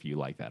care if you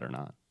like that or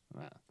not.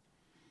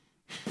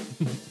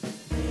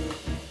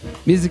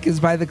 Music is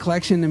by The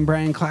Collection and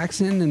Brian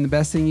Claxton, and the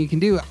best thing you can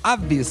do,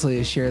 obviously,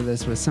 is share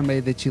this with somebody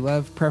that you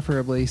love,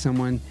 preferably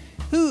someone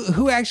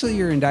who actually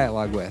you're in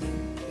dialogue with.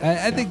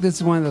 I think this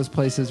is one of those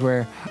places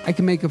where I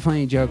can make a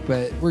funny joke,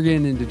 but we're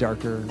getting into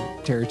darker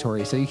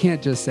territory. So you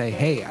can't just say,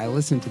 hey, I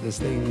listened to this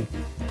thing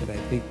that I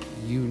think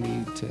you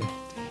need to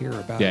hear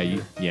about.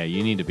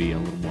 You need to be a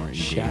little more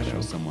engaged Shadow.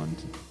 with someone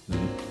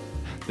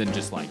than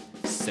just like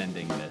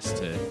sending this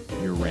to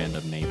your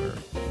random neighbor.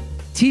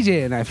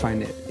 TJ and I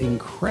find it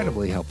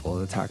incredibly helpful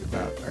to talk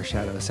about our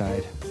shadow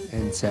side.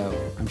 And so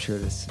I'm sure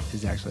this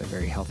is actually a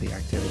very healthy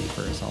activity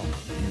for us all.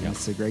 And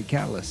it's a great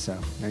catalyst. So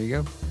there you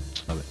go.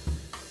 Love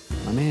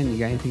it. My man, you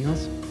got anything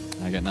else?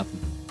 I got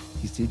nothing.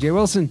 He's TJ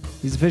Wilson.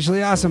 He's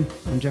officially awesome.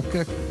 I'm Jeff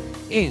Cook.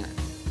 And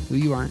who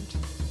you aren't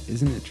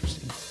isn't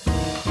interesting.